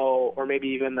Expo or maybe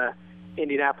even the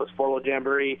Indianapolis Four-Wheel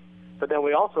Jamboree. But then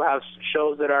we also have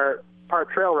shows that are part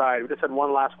trail ride. We just had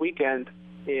one last weekend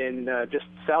in just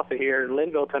south of here in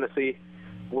Linville, Tennessee,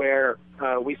 where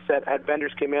we had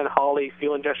vendors came in, Holley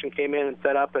Fuel Injection came in and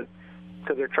set up, and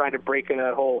because they're trying to break in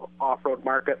that whole off-road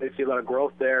market. They see a lot of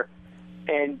growth there.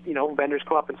 And, you know, vendors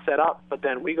come up and set up, but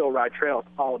then we go ride trails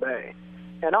all day.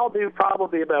 And I'll do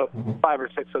probably about 5 or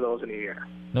 6 of those in a year.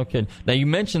 No kidding. Now, you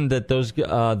mentioned that those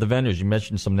the vendors, you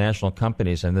mentioned some national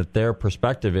companies, and that their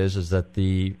perspective is that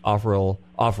the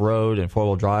off-road and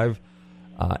four-wheel drive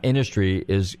industry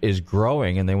is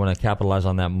growing, and they want to capitalize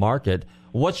on that market.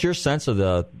 What's your sense of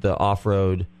the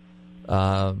off-road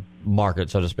market,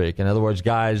 so to speak? In other words,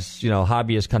 guys, you know,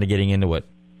 hobbyists kind of getting into it.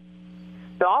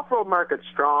 The off-road market's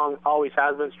strong, always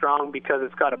has been strong, because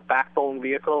it's got a backbone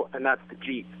vehicle, and that's the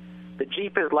Jeep. The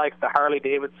Jeep is like the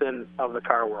Harley-Davidson of the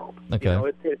car world. Okay. You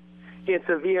know, it's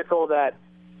a vehicle that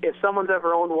if someone's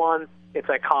ever owned one, it's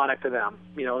iconic to them.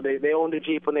 You know, they owned a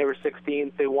Jeep when they were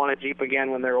 16. They want a Jeep again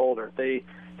when they're older.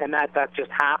 That just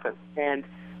happened. And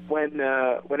when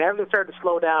everything started to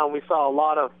slow down, we saw a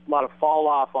lot of fall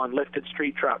off on lifted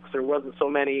street trucks. There wasn't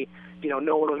so many. You know,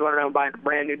 no one was running around buying a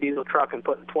brand new diesel truck and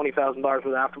putting $20,000 worth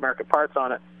of aftermarket parts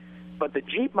on it. But the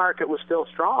Jeep market was still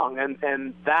strong,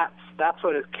 and that's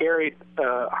what has carried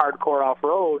hardcore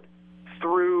off-road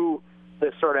through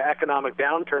this sort of economic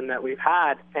downturn that we've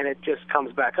had, and it just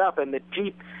comes back up. And the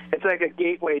Jeep, it's like a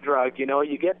gateway drug. You know,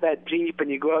 you get that Jeep and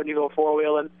you go out and you go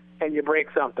four-wheeling and you break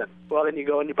something. Well, then you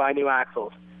go and you buy new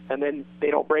axles, and then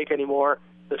they don't break anymore.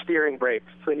 The steering breaks,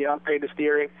 so then you upgrade the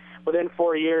steering. Within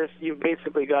 4 years, you've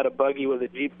basically got a buggy with a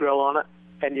Jeep grill on it,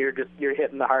 and you're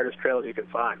hitting the hardest trails you can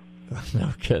find.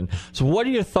 No kidding. So what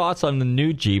are your thoughts on the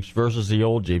new Jeeps versus the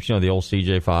old Jeeps? You know, the old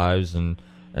CJ5s and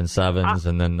 7s,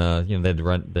 and then, you know, they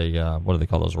what do they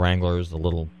call those, Wranglers, the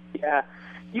little... Yeah,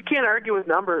 you can't argue with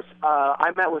numbers.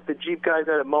 I met with the Jeep guys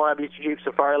out at Moab Beach Jeep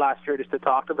Safari last year just to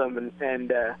talk to them,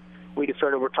 and we just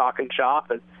sort of were talking shop,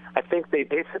 and I think they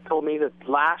told me that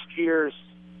last year's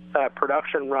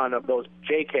production run of those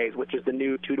JKs, which is the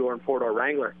new 2-door and 4-door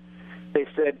Wrangler, they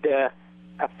said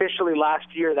officially last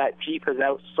year that Jeep has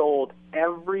outsold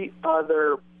every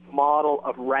other model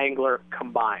of Wrangler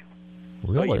combined.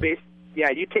 Really? So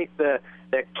you take that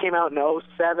came out in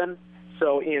 2007,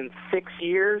 so in 6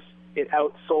 years it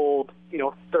outsold, you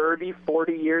know, 30,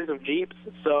 40 years of Jeeps.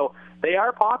 So they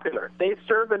are popular. They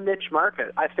serve a niche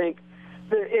market. I think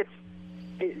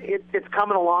it's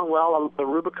coming along well. The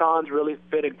Rubicons really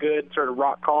fit a good sort of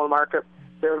rock crawling market.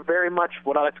 They're very much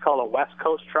what I like to call a West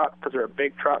Coast truck because they're a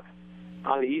big truck.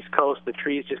 On the East Coast, the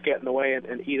trees just get in the way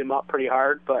and eat them up pretty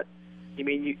hard. But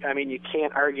you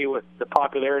can't argue with the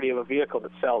popularity of a vehicle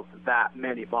that sells that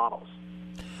many models.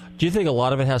 Do you think a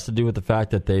lot of it has to do with the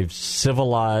fact that they've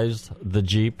civilized the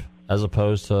Jeep as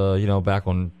opposed to, you know, back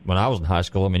when I was in high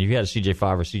school? I mean, if you had a CJ5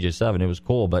 or CJ7, it was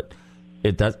cool, but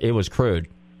it was crude.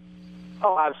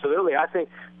 Oh, absolutely. I think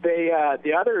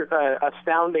the other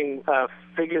astounding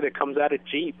figure that comes out of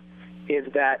Jeep is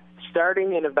that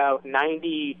starting in about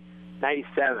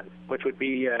 97, which would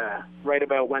be right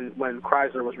about when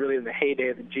Chrysler was really in the heyday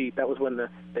of the Jeep. That was when the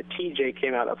TJ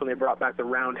came out. That's when they brought back the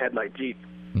round headlight Jeep.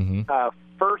 Mm-hmm.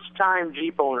 First-time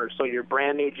Jeep owners, so your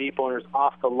brand-new Jeep owners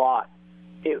off the lot,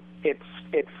 it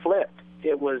flipped.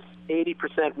 It was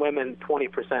 80% women,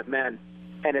 20% men.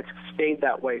 and it's stayed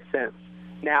that way since.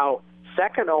 Now,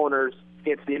 second owners,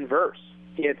 it's the inverse.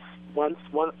 It's once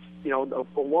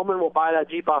a woman will buy that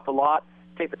Jeep off the lot,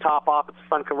 take the top off, it's a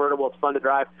fun convertible, it's fun to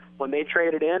drive. When they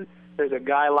trade it in, there's a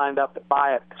guy lined up to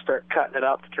buy it, to start cutting it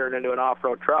up to turn it into an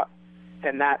off-road truck.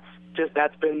 And that's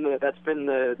been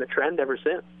the trend ever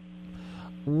since.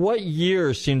 What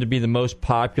years seem to be the most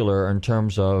popular in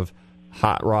terms of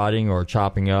hot rodding or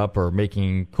chopping up or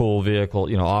making cool vehicle,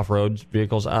 off-road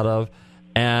vehicles out of?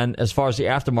 And as far as the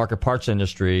aftermarket parts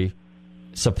industry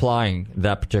supplying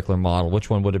that particular model, which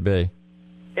one would it be?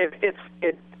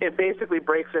 It basically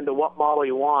breaks into what model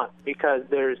you want, because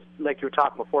there's, like you were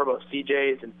talking before about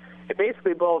CJs, and it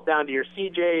basically boils down to your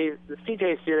CJ, the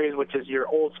CJ series, which is your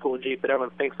old school Jeep that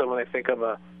everyone thinks of when they think of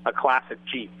a classic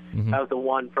Jeep. Mm-hmm. That was the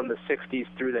one from the 60s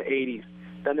through the 80s.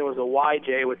 Then there was a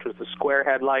YJ, which was the square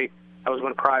headlight. That was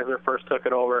when Chrysler first took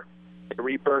it over. They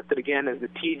rebirthed it again as the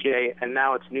TJ, and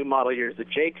now its new model year is the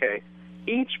JK.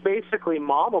 Each basically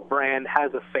model brand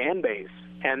has a fan base,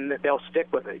 and they'll stick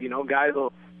with it. Guys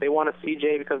they want a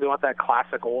CJ because they want that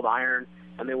classic old iron,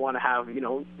 and they want to have,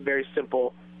 very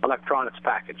simple electronics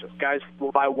packages. Guys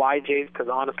will buy YJs because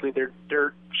honestly they're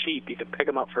dirt cheap. You can pick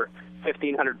them up for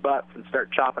 $1,500 and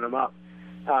start chopping them up.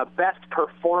 Best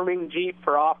performing Jeep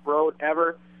for off-road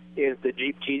ever is the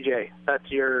Jeep TJ. That's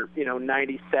your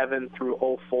 97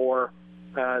 through 04.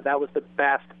 That was the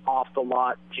best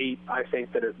off-the-lot Jeep I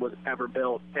think that it was ever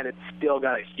built, and it's still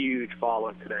got a huge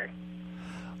following today.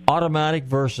 Automatic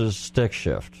versus stick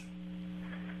shift?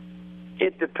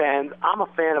 It depends. I'm a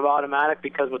fan of automatic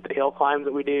because with the hill climbs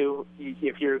that we do,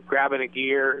 if you're grabbing a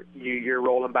gear, you're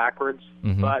rolling backwards.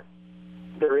 Mm-hmm. But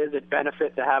there is a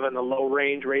benefit to having the low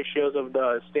range ratios of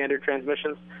the standard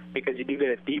transmissions because you do get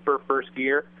a deeper first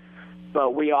gear.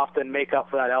 But we often make up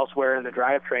for that elsewhere in the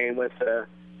drivetrain with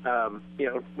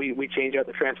we change out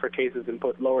the transfer cases and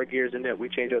put lower gears in it. We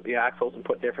change out the axles and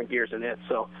put different gears in it.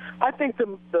 So I think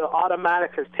the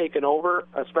automatic has taken over,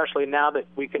 especially now that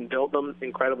we can build them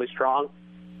incredibly strong.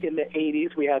 In the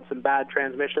 80s, we had some bad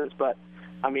transmissions, but,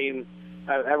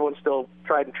 everyone's still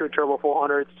tried and true turbo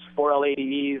 400s,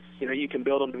 4L80Es. You can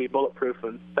build them to be bulletproof,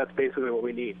 and that's basically what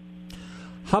we need.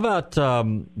 How about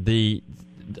the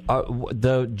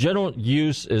general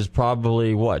use is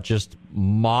probably what, just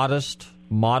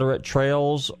moderate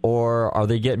trails, or are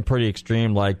they getting pretty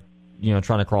extreme, like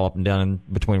trying to crawl up and down in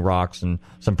between rocks and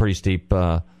some pretty steep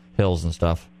hills and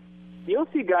stuff? You'll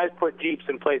see guys put Jeeps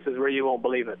in places where you won't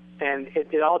believe it, and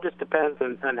it all just depends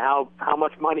on how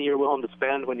much money you're willing to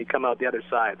spend when you come out the other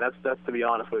side. That's to be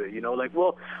honest with you. Like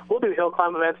we'll do hill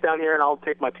climb events down here, and I'll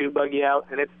take my tube buggy out,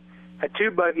 and it's a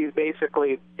tube buggy is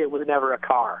basically, it was never a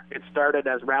car. It started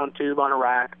as round tube on a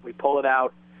rack. We pull it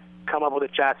out, come up with a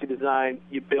chassis design,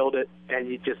 you build it, and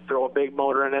you just throw a big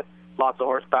motor in it, lots of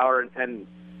horsepower, and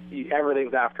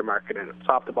everything's aftermarket in it,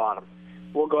 top to bottom.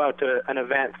 We'll go out to an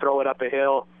event, throw it up a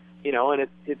hill, and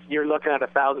you're looking at a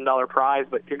 $1,000 prize,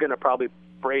 but you're going to probably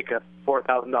break a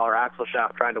 $4,000 axle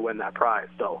shaft trying to win that prize.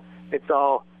 So it's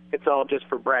all just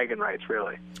for bragging rights,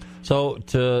 really. So,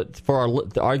 for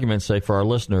the argument's sake, for our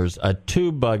listeners, a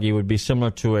tube buggy would be similar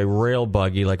to a rail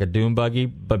buggy, like a dune buggy,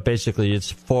 but basically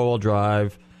it's four-wheel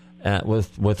drive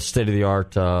with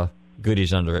state-of-the-art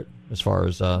goodies under it, as far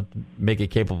as make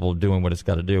it capable of doing what it's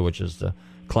got to do, which is to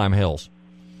climb hills.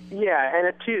 Yeah, and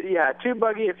a tube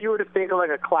buggy, if you were to think of like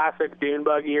a classic dune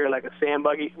buggy or like a sand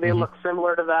buggy, they look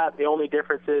similar to that. The only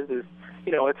difference is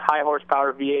it's high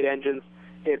horsepower V8 engines.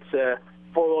 It's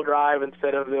four-wheel drive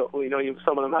instead of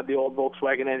some of them have the old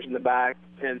Volkswagen engine in the back,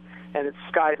 and it's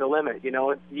sky's the limit.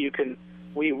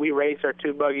 We race our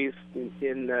tube buggies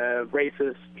in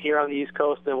races here on the East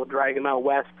Coast, and we'll drag them out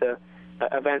west to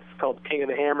events called King of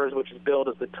the Hammers, which is billed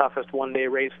as the toughest one-day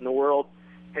race in the world.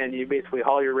 And you basically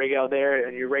haul your rig out there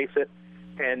and you race it,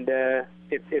 and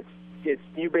it's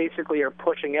you basically are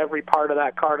pushing every part of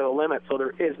that car to the limit, so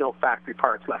there is no factory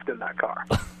parts left in that car.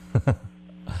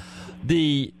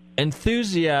 The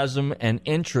enthusiasm and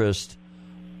interest,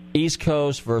 East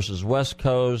Coast versus West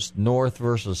Coast, North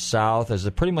versus South, is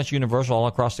it pretty much universal all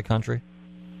across the country?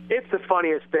 It's the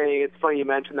funniest thing. It's funny you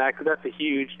mentioned that because that's a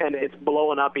huge, and it's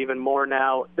blowing up even more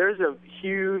now. There's a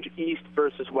huge East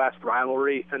versus West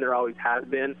rivalry, and there always has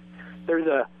been. There's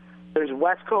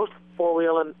West Coast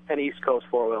four-wheeling and East Coast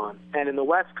four-wheeling. And in the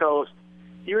West Coast,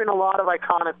 you're in a lot of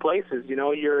iconic places.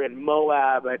 You're in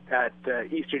Moab at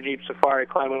Eastern Jeep Safari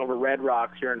climbing over Red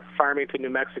Rocks. You're in Farmington, New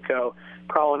Mexico,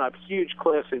 crawling up huge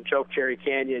cliffs in Chokecherry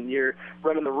Canyon. You're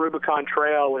running the Rubicon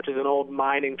Trail, which is an old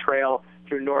mining trail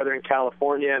through Northern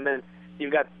California. And then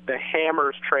you've got the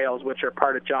Hammers Trails, which are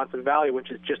part of Johnson Valley, which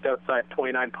is just outside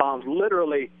 29 Palms,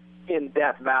 literally in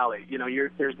Death Valley. You know,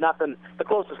 there's nothing. The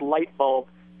closest light bulb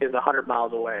is 100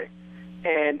 miles away.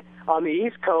 And on the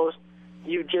East Coast,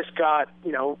 you just got,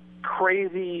 you know,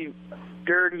 crazy,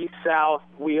 dirty south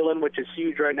wheeling, which is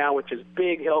huge right now, which is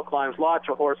big hill climbs, lots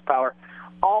of horsepower,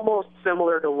 almost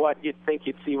similar to what you'd think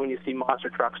you'd see when you see monster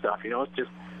truck stuff. You know,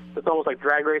 it's almost like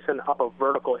drag racing up a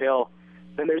vertical hill.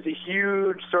 And there's a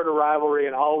huge sort of rivalry,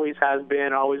 and always has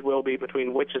been, always will be,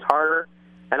 between which is harder.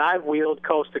 And I've wheeled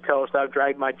coast to coast. I've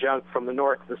dragged my junk from the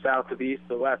north to the south to the east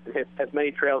to the west and hit as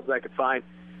many trails as I could find.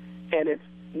 And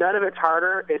none of it's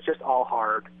harder. It's just all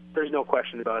hard. There's no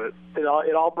question about it. It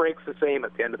all breaks the same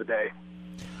at the end of the day.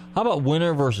 How about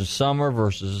winter versus summer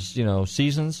versus, you know,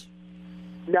 seasons?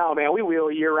 No, man, we wheel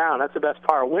year round. That's the best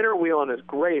part. Winter wheeling is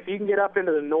great. If you can get up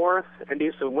into the north and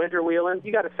do some winter wheeling,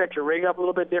 you got to set your rig up a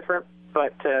little bit different.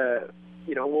 But,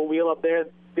 you know, we'll wheel up there.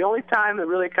 The only time that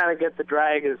really kind of gets the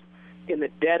drag is in the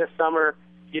dead of summer.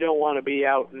 You don't want to be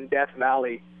out in Death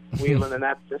Valley wheeling, and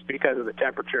that's just because of the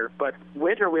temperature. But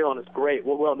winter wheeling is great.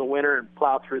 We'll wheel in the winter and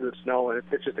plow through the snow, and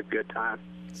it's just a good time.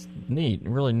 It's neat,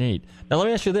 really neat. Now, let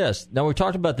me ask you this. Now, we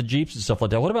talked about the Jeeps and stuff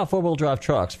like that. What about four-wheel drive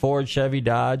trucks? Ford, Chevy,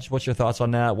 Dodge? What's your thoughts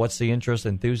on that? What's the interest,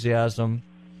 enthusiasm?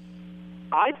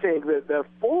 I think that the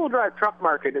four-wheel drive truck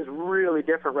market is really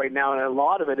different right now, and a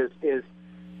lot of it is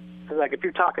like if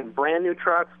you're talking brand new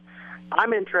trucks,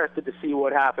 I'm interested to see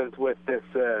what happens with this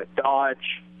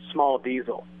Dodge small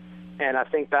diesel, and I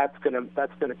think that's gonna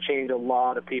change a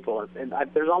lot of people. And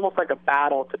there's almost like a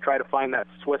battle to try to find that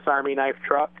Swiss Army knife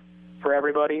truck for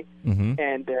everybody,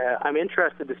 and I'm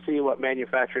interested to see what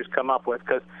manufacturers come up with,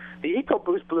 because the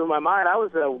EcoBoost blew my mind.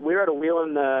 We were at a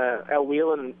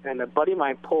wheeling, and a buddy of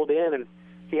mine pulled in, and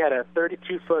he had a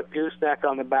 32-foot gooseneck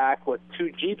on the back with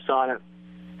two Jeeps on it,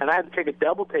 and I had to take a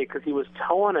double take because he was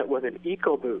towing it with an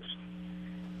EcoBoost.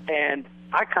 And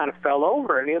I kind of fell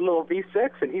over, and he had a little V6,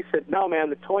 and he said, no, man,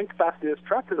 the towing capacity of this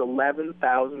truck is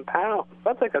 11,000 pounds.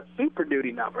 That's like a Super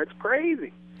Duty number. It's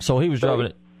crazy. So he was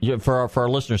driving it, for our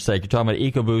listeners' sake, you're talking about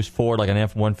EcoBoost Ford, like an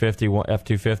F-150,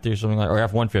 F-250 or something like, or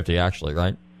F-150, actually,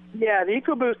 right? Yeah, the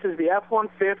EcoBoost is the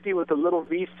F-150 with the little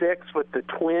V6 with the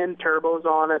twin turbos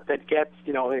on it that gets,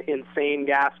 you know, insane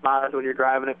gas mileage when you're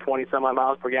driving at 20-some-odd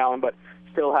miles per gallon, but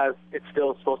it's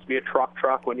still supposed to be a truck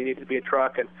when you need it to be a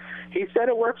truck. And he said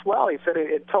it works well. He said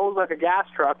it tows like a gas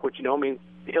truck, which, you know, means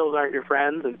the hills aren't your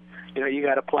friends, and, you know, you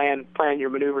got to plan your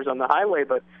maneuvers on the highway.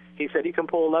 But he said you can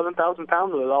pull 11,000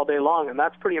 pounds with it all day long, and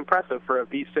that's pretty impressive for a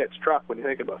V6 truck when you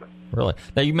think about it. Really?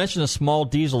 Now, you mentioned a small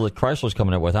diesel that Chrysler's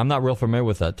coming up with. I'm not real familiar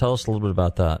with that. Tell us a little bit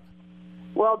about that.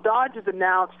 Well, Dodge has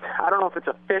announced, I don't know if it's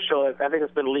official, I think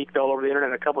it's been leaked all over the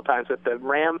internet a couple times, that the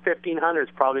Ram 1500 is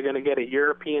probably going to get a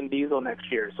European diesel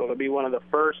next year. So it'll be one of the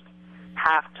first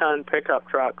half-ton pickup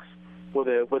trucks with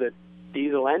a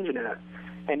diesel engine in it.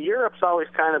 And Europe's always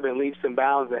kind of been leaps and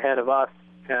bounds ahead of us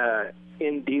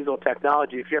in diesel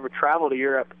technology. If you ever travel to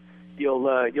Europe,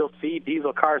 you'll see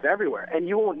diesel cars everywhere, and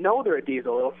you won't know they're a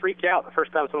diesel. It'll freak you out the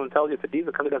first time someone tells you it's a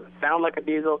diesel because it doesn't sound like a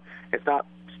diesel. It's not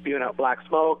spewing out black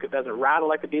smoke. It doesn't rattle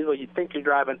like a diesel. You'd think you're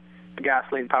driving a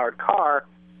gasoline-powered car,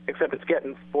 except it's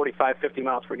getting 45, 50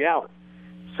 miles per gallon.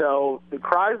 So the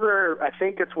Chrysler, I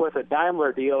think it's with a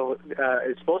Daimler deal,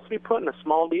 is supposed to be putting a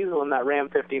small diesel in that Ram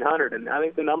 1500, and I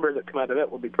think the numbers that come out of it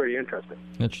will be pretty interesting.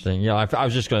 Interesting. Yeah, I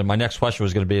was just going to, my next question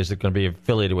was going to be, is it going to be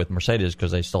affiliated with Mercedes,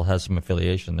 because they still have some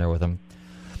affiliation there with them?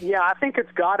 Yeah, I think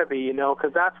it's got to be, you know,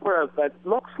 because that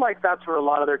looks like that's where a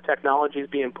lot of their technology is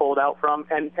being pulled out from.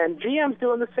 And GM's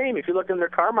doing the same. If you look in their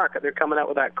car market, they're coming out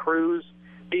with that Cruise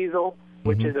diesel,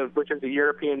 which is a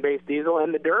European-based diesel,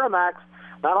 and the Duramax.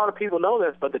 Not a lot of people know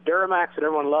this, but the Duramax that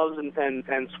everyone loves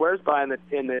and swears by in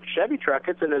the Chevy truck,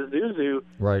 it's an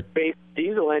Isuzu-based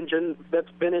diesel engine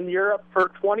that's been in Europe for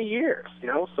 20 years. You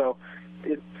know, so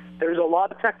there's a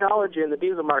lot of technology in the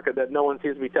diesel market that no one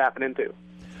seems to be tapping into.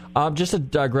 Just to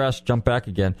digress, jump back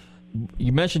again.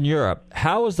 You mentioned Europe.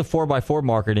 How is the 4x4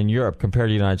 market in Europe compared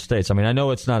to the United States? I mean, I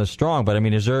know it's not as strong, but I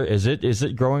mean, is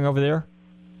it growing over there?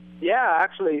 Yeah,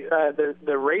 actually,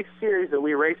 the race series that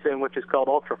we race in, which is called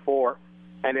Ultra 4,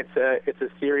 and it's a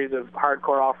series of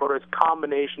hardcore off-roaders,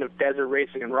 combination of desert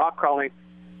racing and rock crawling.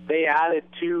 They added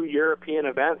 2 European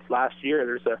events last year.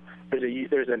 There's a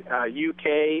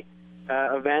UK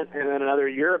event and then another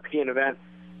European event.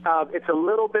 It's a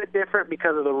little bit different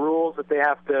because of the rules that they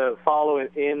have to follow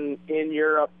in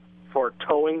Europe for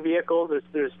towing vehicles.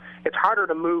 It's harder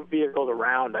to move vehicles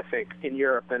around, I think, in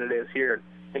Europe than it is here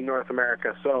in North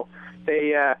America. So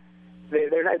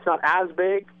it's not as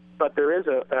big, but there is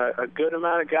a good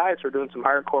amount of guys who are doing some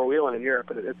hardcore wheeling in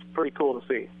Europe, and it's pretty cool to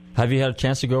see. Have you had a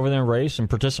chance to go over there and race and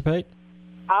participate?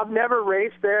 I've never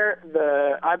raced there.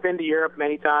 I've been to Europe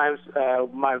many times.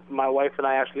 My wife and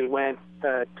I actually went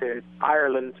to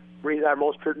Ireland. Our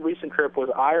most recent trip was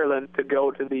Ireland to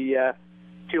go to the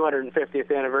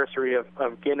 250th anniversary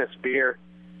of Guinness beer,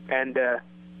 and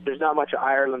there's not much of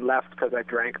Ireland left because I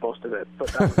drank most of it. But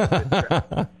that was a good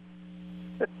trip.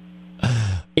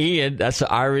 Ian, that's an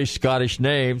Irish-Scottish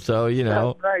name, so, you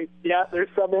know. That's right. Yeah, there's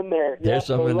some in there. There's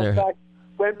some in there.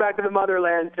 Went back to the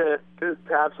motherland to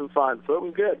have some fun. So it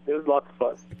was good. It was lots of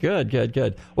fun.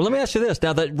 Good. Well, let me ask you this.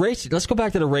 Now, that racing, let's go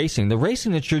back to the racing. The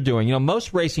racing that you're doing, you know,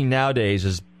 most racing nowadays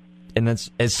is, and it's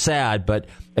sad, but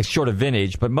it's sort of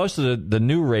vintage, but most of the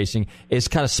new racing is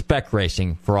kind of spec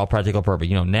racing for all practical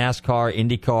purposes. You know, NASCAR,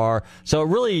 IndyCar. So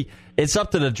really, it's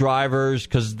up to the drivers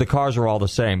because the cars are all the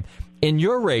same. In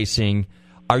your racing,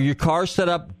 are your cars set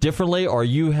up differently, or are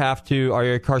your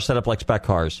cars set up like spec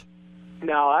cars?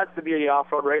 No, that's the beauty of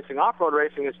off-road racing. Off-road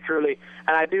racing is truly,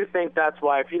 and I do think that's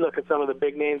why if you look at some of the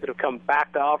big names that have come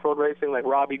back to off-road racing, like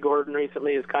Robbie Gordon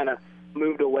recently has kind of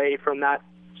moved away from that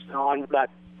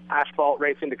asphalt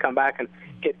racing to come back and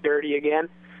get dirty again.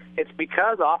 It's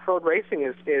because off-road racing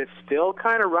is still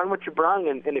kind of run what you brung,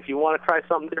 and if you want to try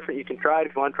something different, you can try it.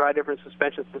 If you want to try a different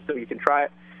suspension system, you can try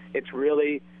it. It's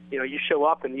really, you know, you show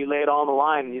up and you lay it all on the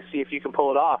line and you see if you can pull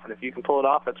it off, and if you can pull it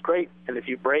off, that's great. And if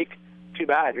you break, too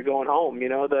bad, you're going home. You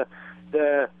know,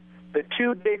 the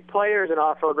two big players in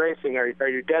off-road racing are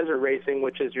your desert racing,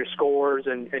 which is your scores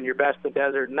and your best in the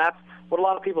desert, and that's what a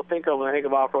lot of people think of when they think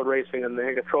of off-road racing, and they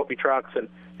think of trophy trucks and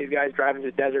these guys driving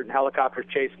to the desert and helicopters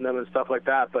chasing them and stuff like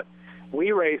that. But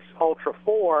we race Ultra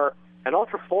 4, and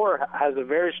Ultra 4 has a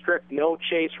very strict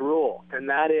no-chase rule, and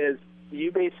that is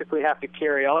you basically have to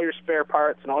carry all your spare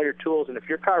parts and all your tools, and if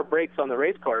your car breaks on the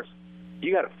race course,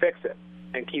 you got to fix it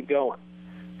and keep going.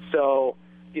 So,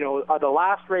 you know, the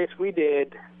last race we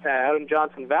did out in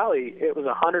Johnson Valley, it was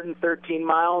 113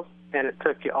 miles, and it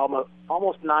took you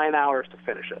almost 9 hours to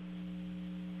finish it.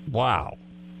 Wow.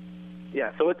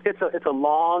 Yeah, so it's a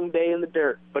long day in the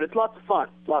dirt, but it's lots of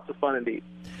fun indeed.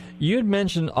 You had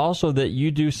mentioned also that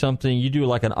you do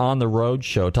like an on-the-road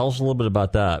show. Tell us a little bit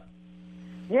about that.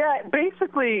 Yeah,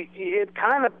 basically, it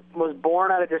kind of was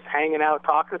born out of just hanging out,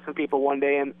 talking to some people one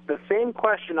day, and the same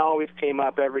question always came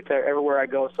up everywhere I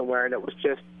go somewhere, and it was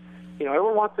just, you know,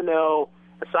 everyone wants to know,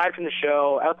 aside from the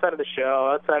show, outside of the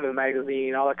show, outside of the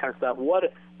magazine, all that kind of stuff, what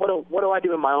do I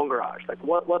do in my own garage? Like,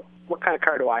 what kind of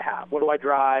car do I have? What do I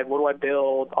drive? What do I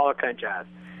build? All that kind of jazz.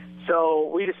 So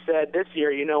we just said this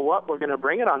year, you know what, we're going to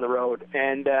bring it on the road,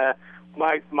 and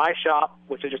my shop,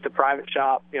 which is just a private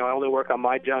shop, you know, I only work on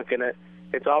my junk in it.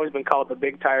 It's always been called the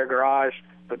Big Tire Garage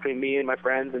between me and my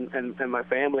friends and my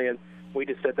family, and we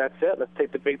just said, that's it. Let's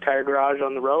take the Big Tire Garage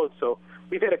on the road. So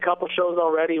we've had a couple shows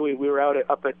already. We were out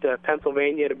up at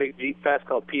Pennsylvania at a big Jeep Fest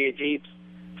called PA Jeeps,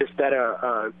 just at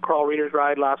a Crawl Readers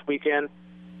Ride last weekend.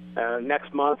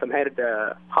 Next month I'm headed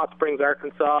to Hot Springs,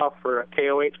 Arkansas for a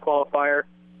KOH qualifier,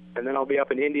 and then I'll be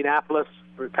up in Indianapolis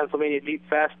for Pennsylvania Jeep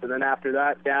Fest, and then after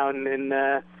that down in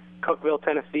Cookeville,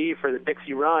 Tennessee for the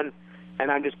Dixie Run. And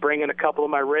I'm just bringing a couple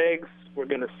of my rigs. We're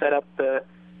going to set up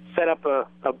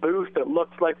a booth that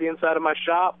looks like the inside of my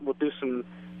shop. We'll do some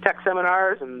tech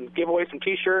seminars and give away some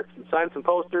T-shirts and sign some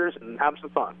posters and have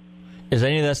some fun. Is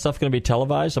any of that stuff going to be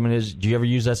televised? I mean, do you ever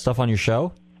use that stuff on your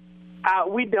show?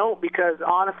 We don't, because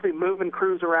honestly, moving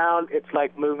crews around, it's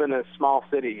like moving a small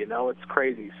city. You know, it's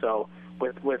crazy. So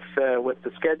with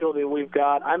the schedule that we've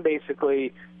got, I'm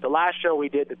basically, the last show we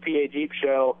did, the PA Jeep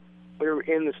show, we were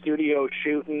in the studio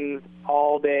shooting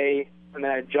all day, and then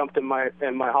I jumped in my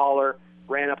hauler,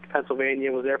 ran up to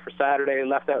Pennsylvania, was there for Saturday,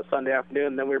 left out Sunday afternoon,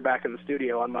 and then we were back in the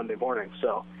studio on Monday morning.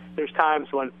 So there's times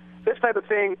when this type of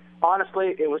thing,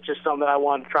 honestly, it was just something that I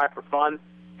wanted to try for fun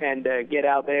and get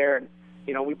out there. And,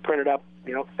 you know, we printed up,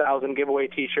 1,000 giveaway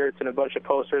T-shirts and a bunch of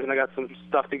posters, and I got some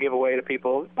stuff to give away to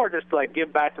people, or just to, like,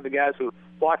 give back to the guys who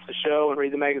watch the show and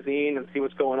read the magazine and see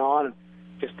what's going on, and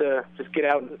just get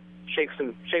out and shake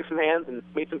some hands and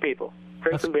meet some people.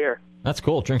 Drink some beer. That's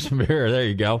cool. Drink some beer. There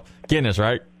you go. Guinness,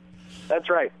 right? That's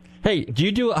right. Hey,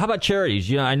 how about charities?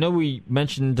 You know, I know we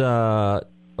mentioned,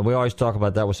 we always talk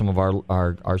about that with some of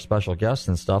our special guests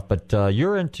and stuff, but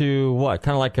you're into what?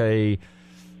 Kind of like a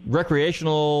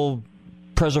recreational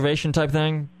preservation type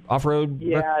thing? Off-road?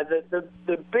 Yeah,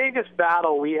 the biggest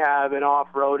battle we have in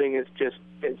off-roading is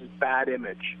bad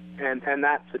image, and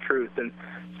that's the truth. And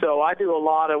so I do a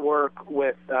lot of work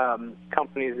with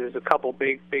companies. There's a couple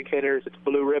big hitters. It's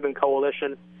Blue Ribbon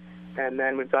Coalition, and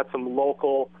then we've got some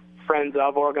local Friends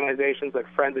of organizations like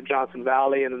Friends of Johnson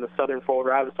Valley and then the Southern Four-Wheel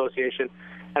Drive Association.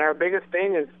 And our biggest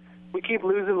thing is we keep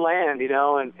losing land,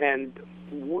 and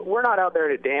we're not out there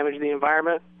to damage the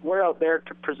environment. We're out there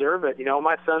to preserve it. You know,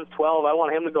 my son's 12. I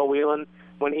want him to go wheeling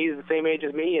when he's the same age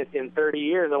as me in 30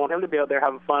 years. I want him to be out there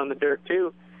having fun in the dirt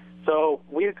too. So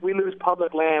we lose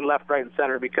public land left, right, and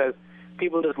center because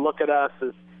people just look at us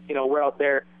as, you know, we're out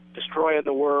there destroying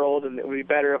the world, and it would be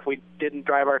better if we didn't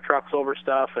drive our trucks over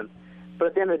stuff. But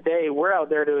at the end of the day, we're out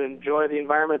there to enjoy the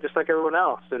environment just like everyone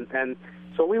else. And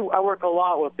so I work a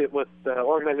lot with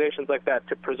organizations like that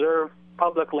to preserve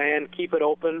public land, keep it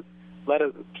open,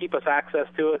 keep us access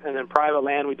to it, and then private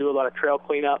land, we do a lot of trail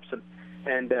cleanups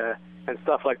and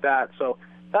stuff like that. So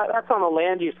that's on the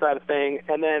land use side of thing.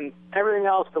 And then everything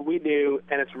else that we do,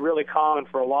 and it's really common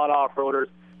for a lot of off-roaders,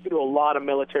 we do a lot of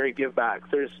military give-backs.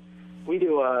 There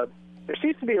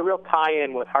seems to be a real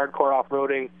tie-in with hardcore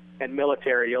off-roading and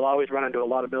military. You'll always run into a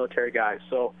lot of military guys.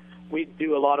 So we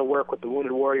do a lot of work with the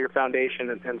Wounded Warrior Foundation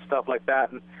and stuff like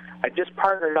that. And I just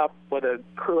partnered up with a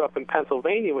crew up in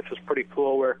Pennsylvania, which was pretty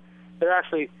cool, where they're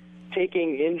actually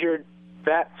taking injured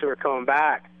vets who are coming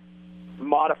back,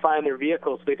 modifying their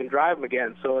vehicles so they can drive them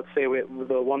again. So let's say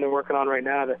the one they're working on right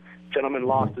now, the gentleman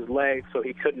lost his leg, so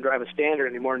he couldn't drive a standard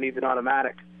anymore, needs an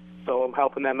automatic. So I'm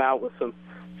helping them out with some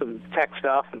tech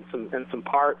stuff and some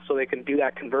parts so they can do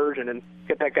that conversion and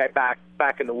get that guy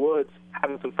back in the woods,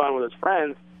 having some fun with his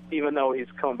friends, even though he's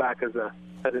coming back as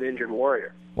an injured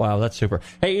warrior. Wow, that's super.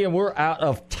 Hey, Ian, we're out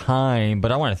of time,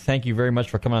 but I want to thank you very much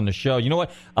for coming on the show. You know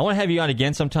what? I want to have you on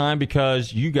again sometime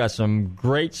because you got some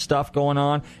great stuff going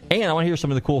on, and I want to hear some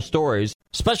of the cool stories.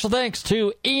 Special thanks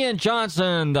to Ian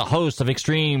Johnson, the host of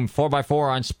Extreme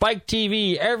 4x4 on Spike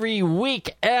TV every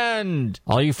weekend.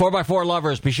 All you 4x4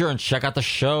 lovers, be sure and check out the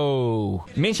show.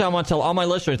 Meanwhile, I want to tell all my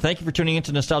listeners, thank you for tuning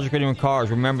into Nostalgic Radio and Cars.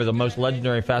 Remember the most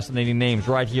legendary, fascinating names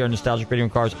right here on Nostalgic Radio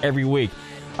and Cars every week.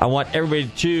 I want everybody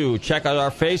to check out our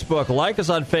Facebook, like us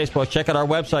on Facebook, check out our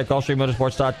website,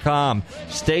 GulfstreamMotorsports.com.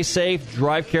 Stay safe,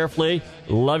 drive carefully,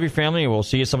 love your family, and we'll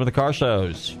see you at some of the car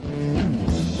shows.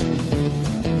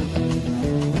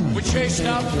 We chased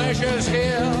our pleasures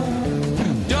here,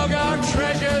 dug our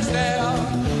treasures there.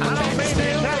 I don't mean to be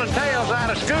telling tales out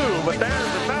of school, but there's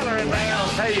a fella in there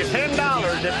who'll pay you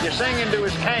 $10 if you sing into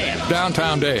his can.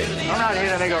 Downtown Dave. I'm not here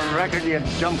to make a record, you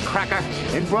dumb cracker.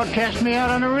 It broadcast me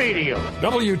out on the radio.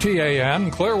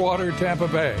 WTAN, Clearwater, Tampa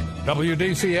Bay.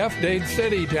 WDCF, Dade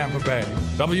City, Tampa Bay.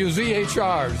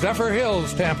 WZHR, Zephyr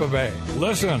Hills, Tampa Bay.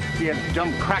 Listen. You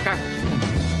dumb cracker.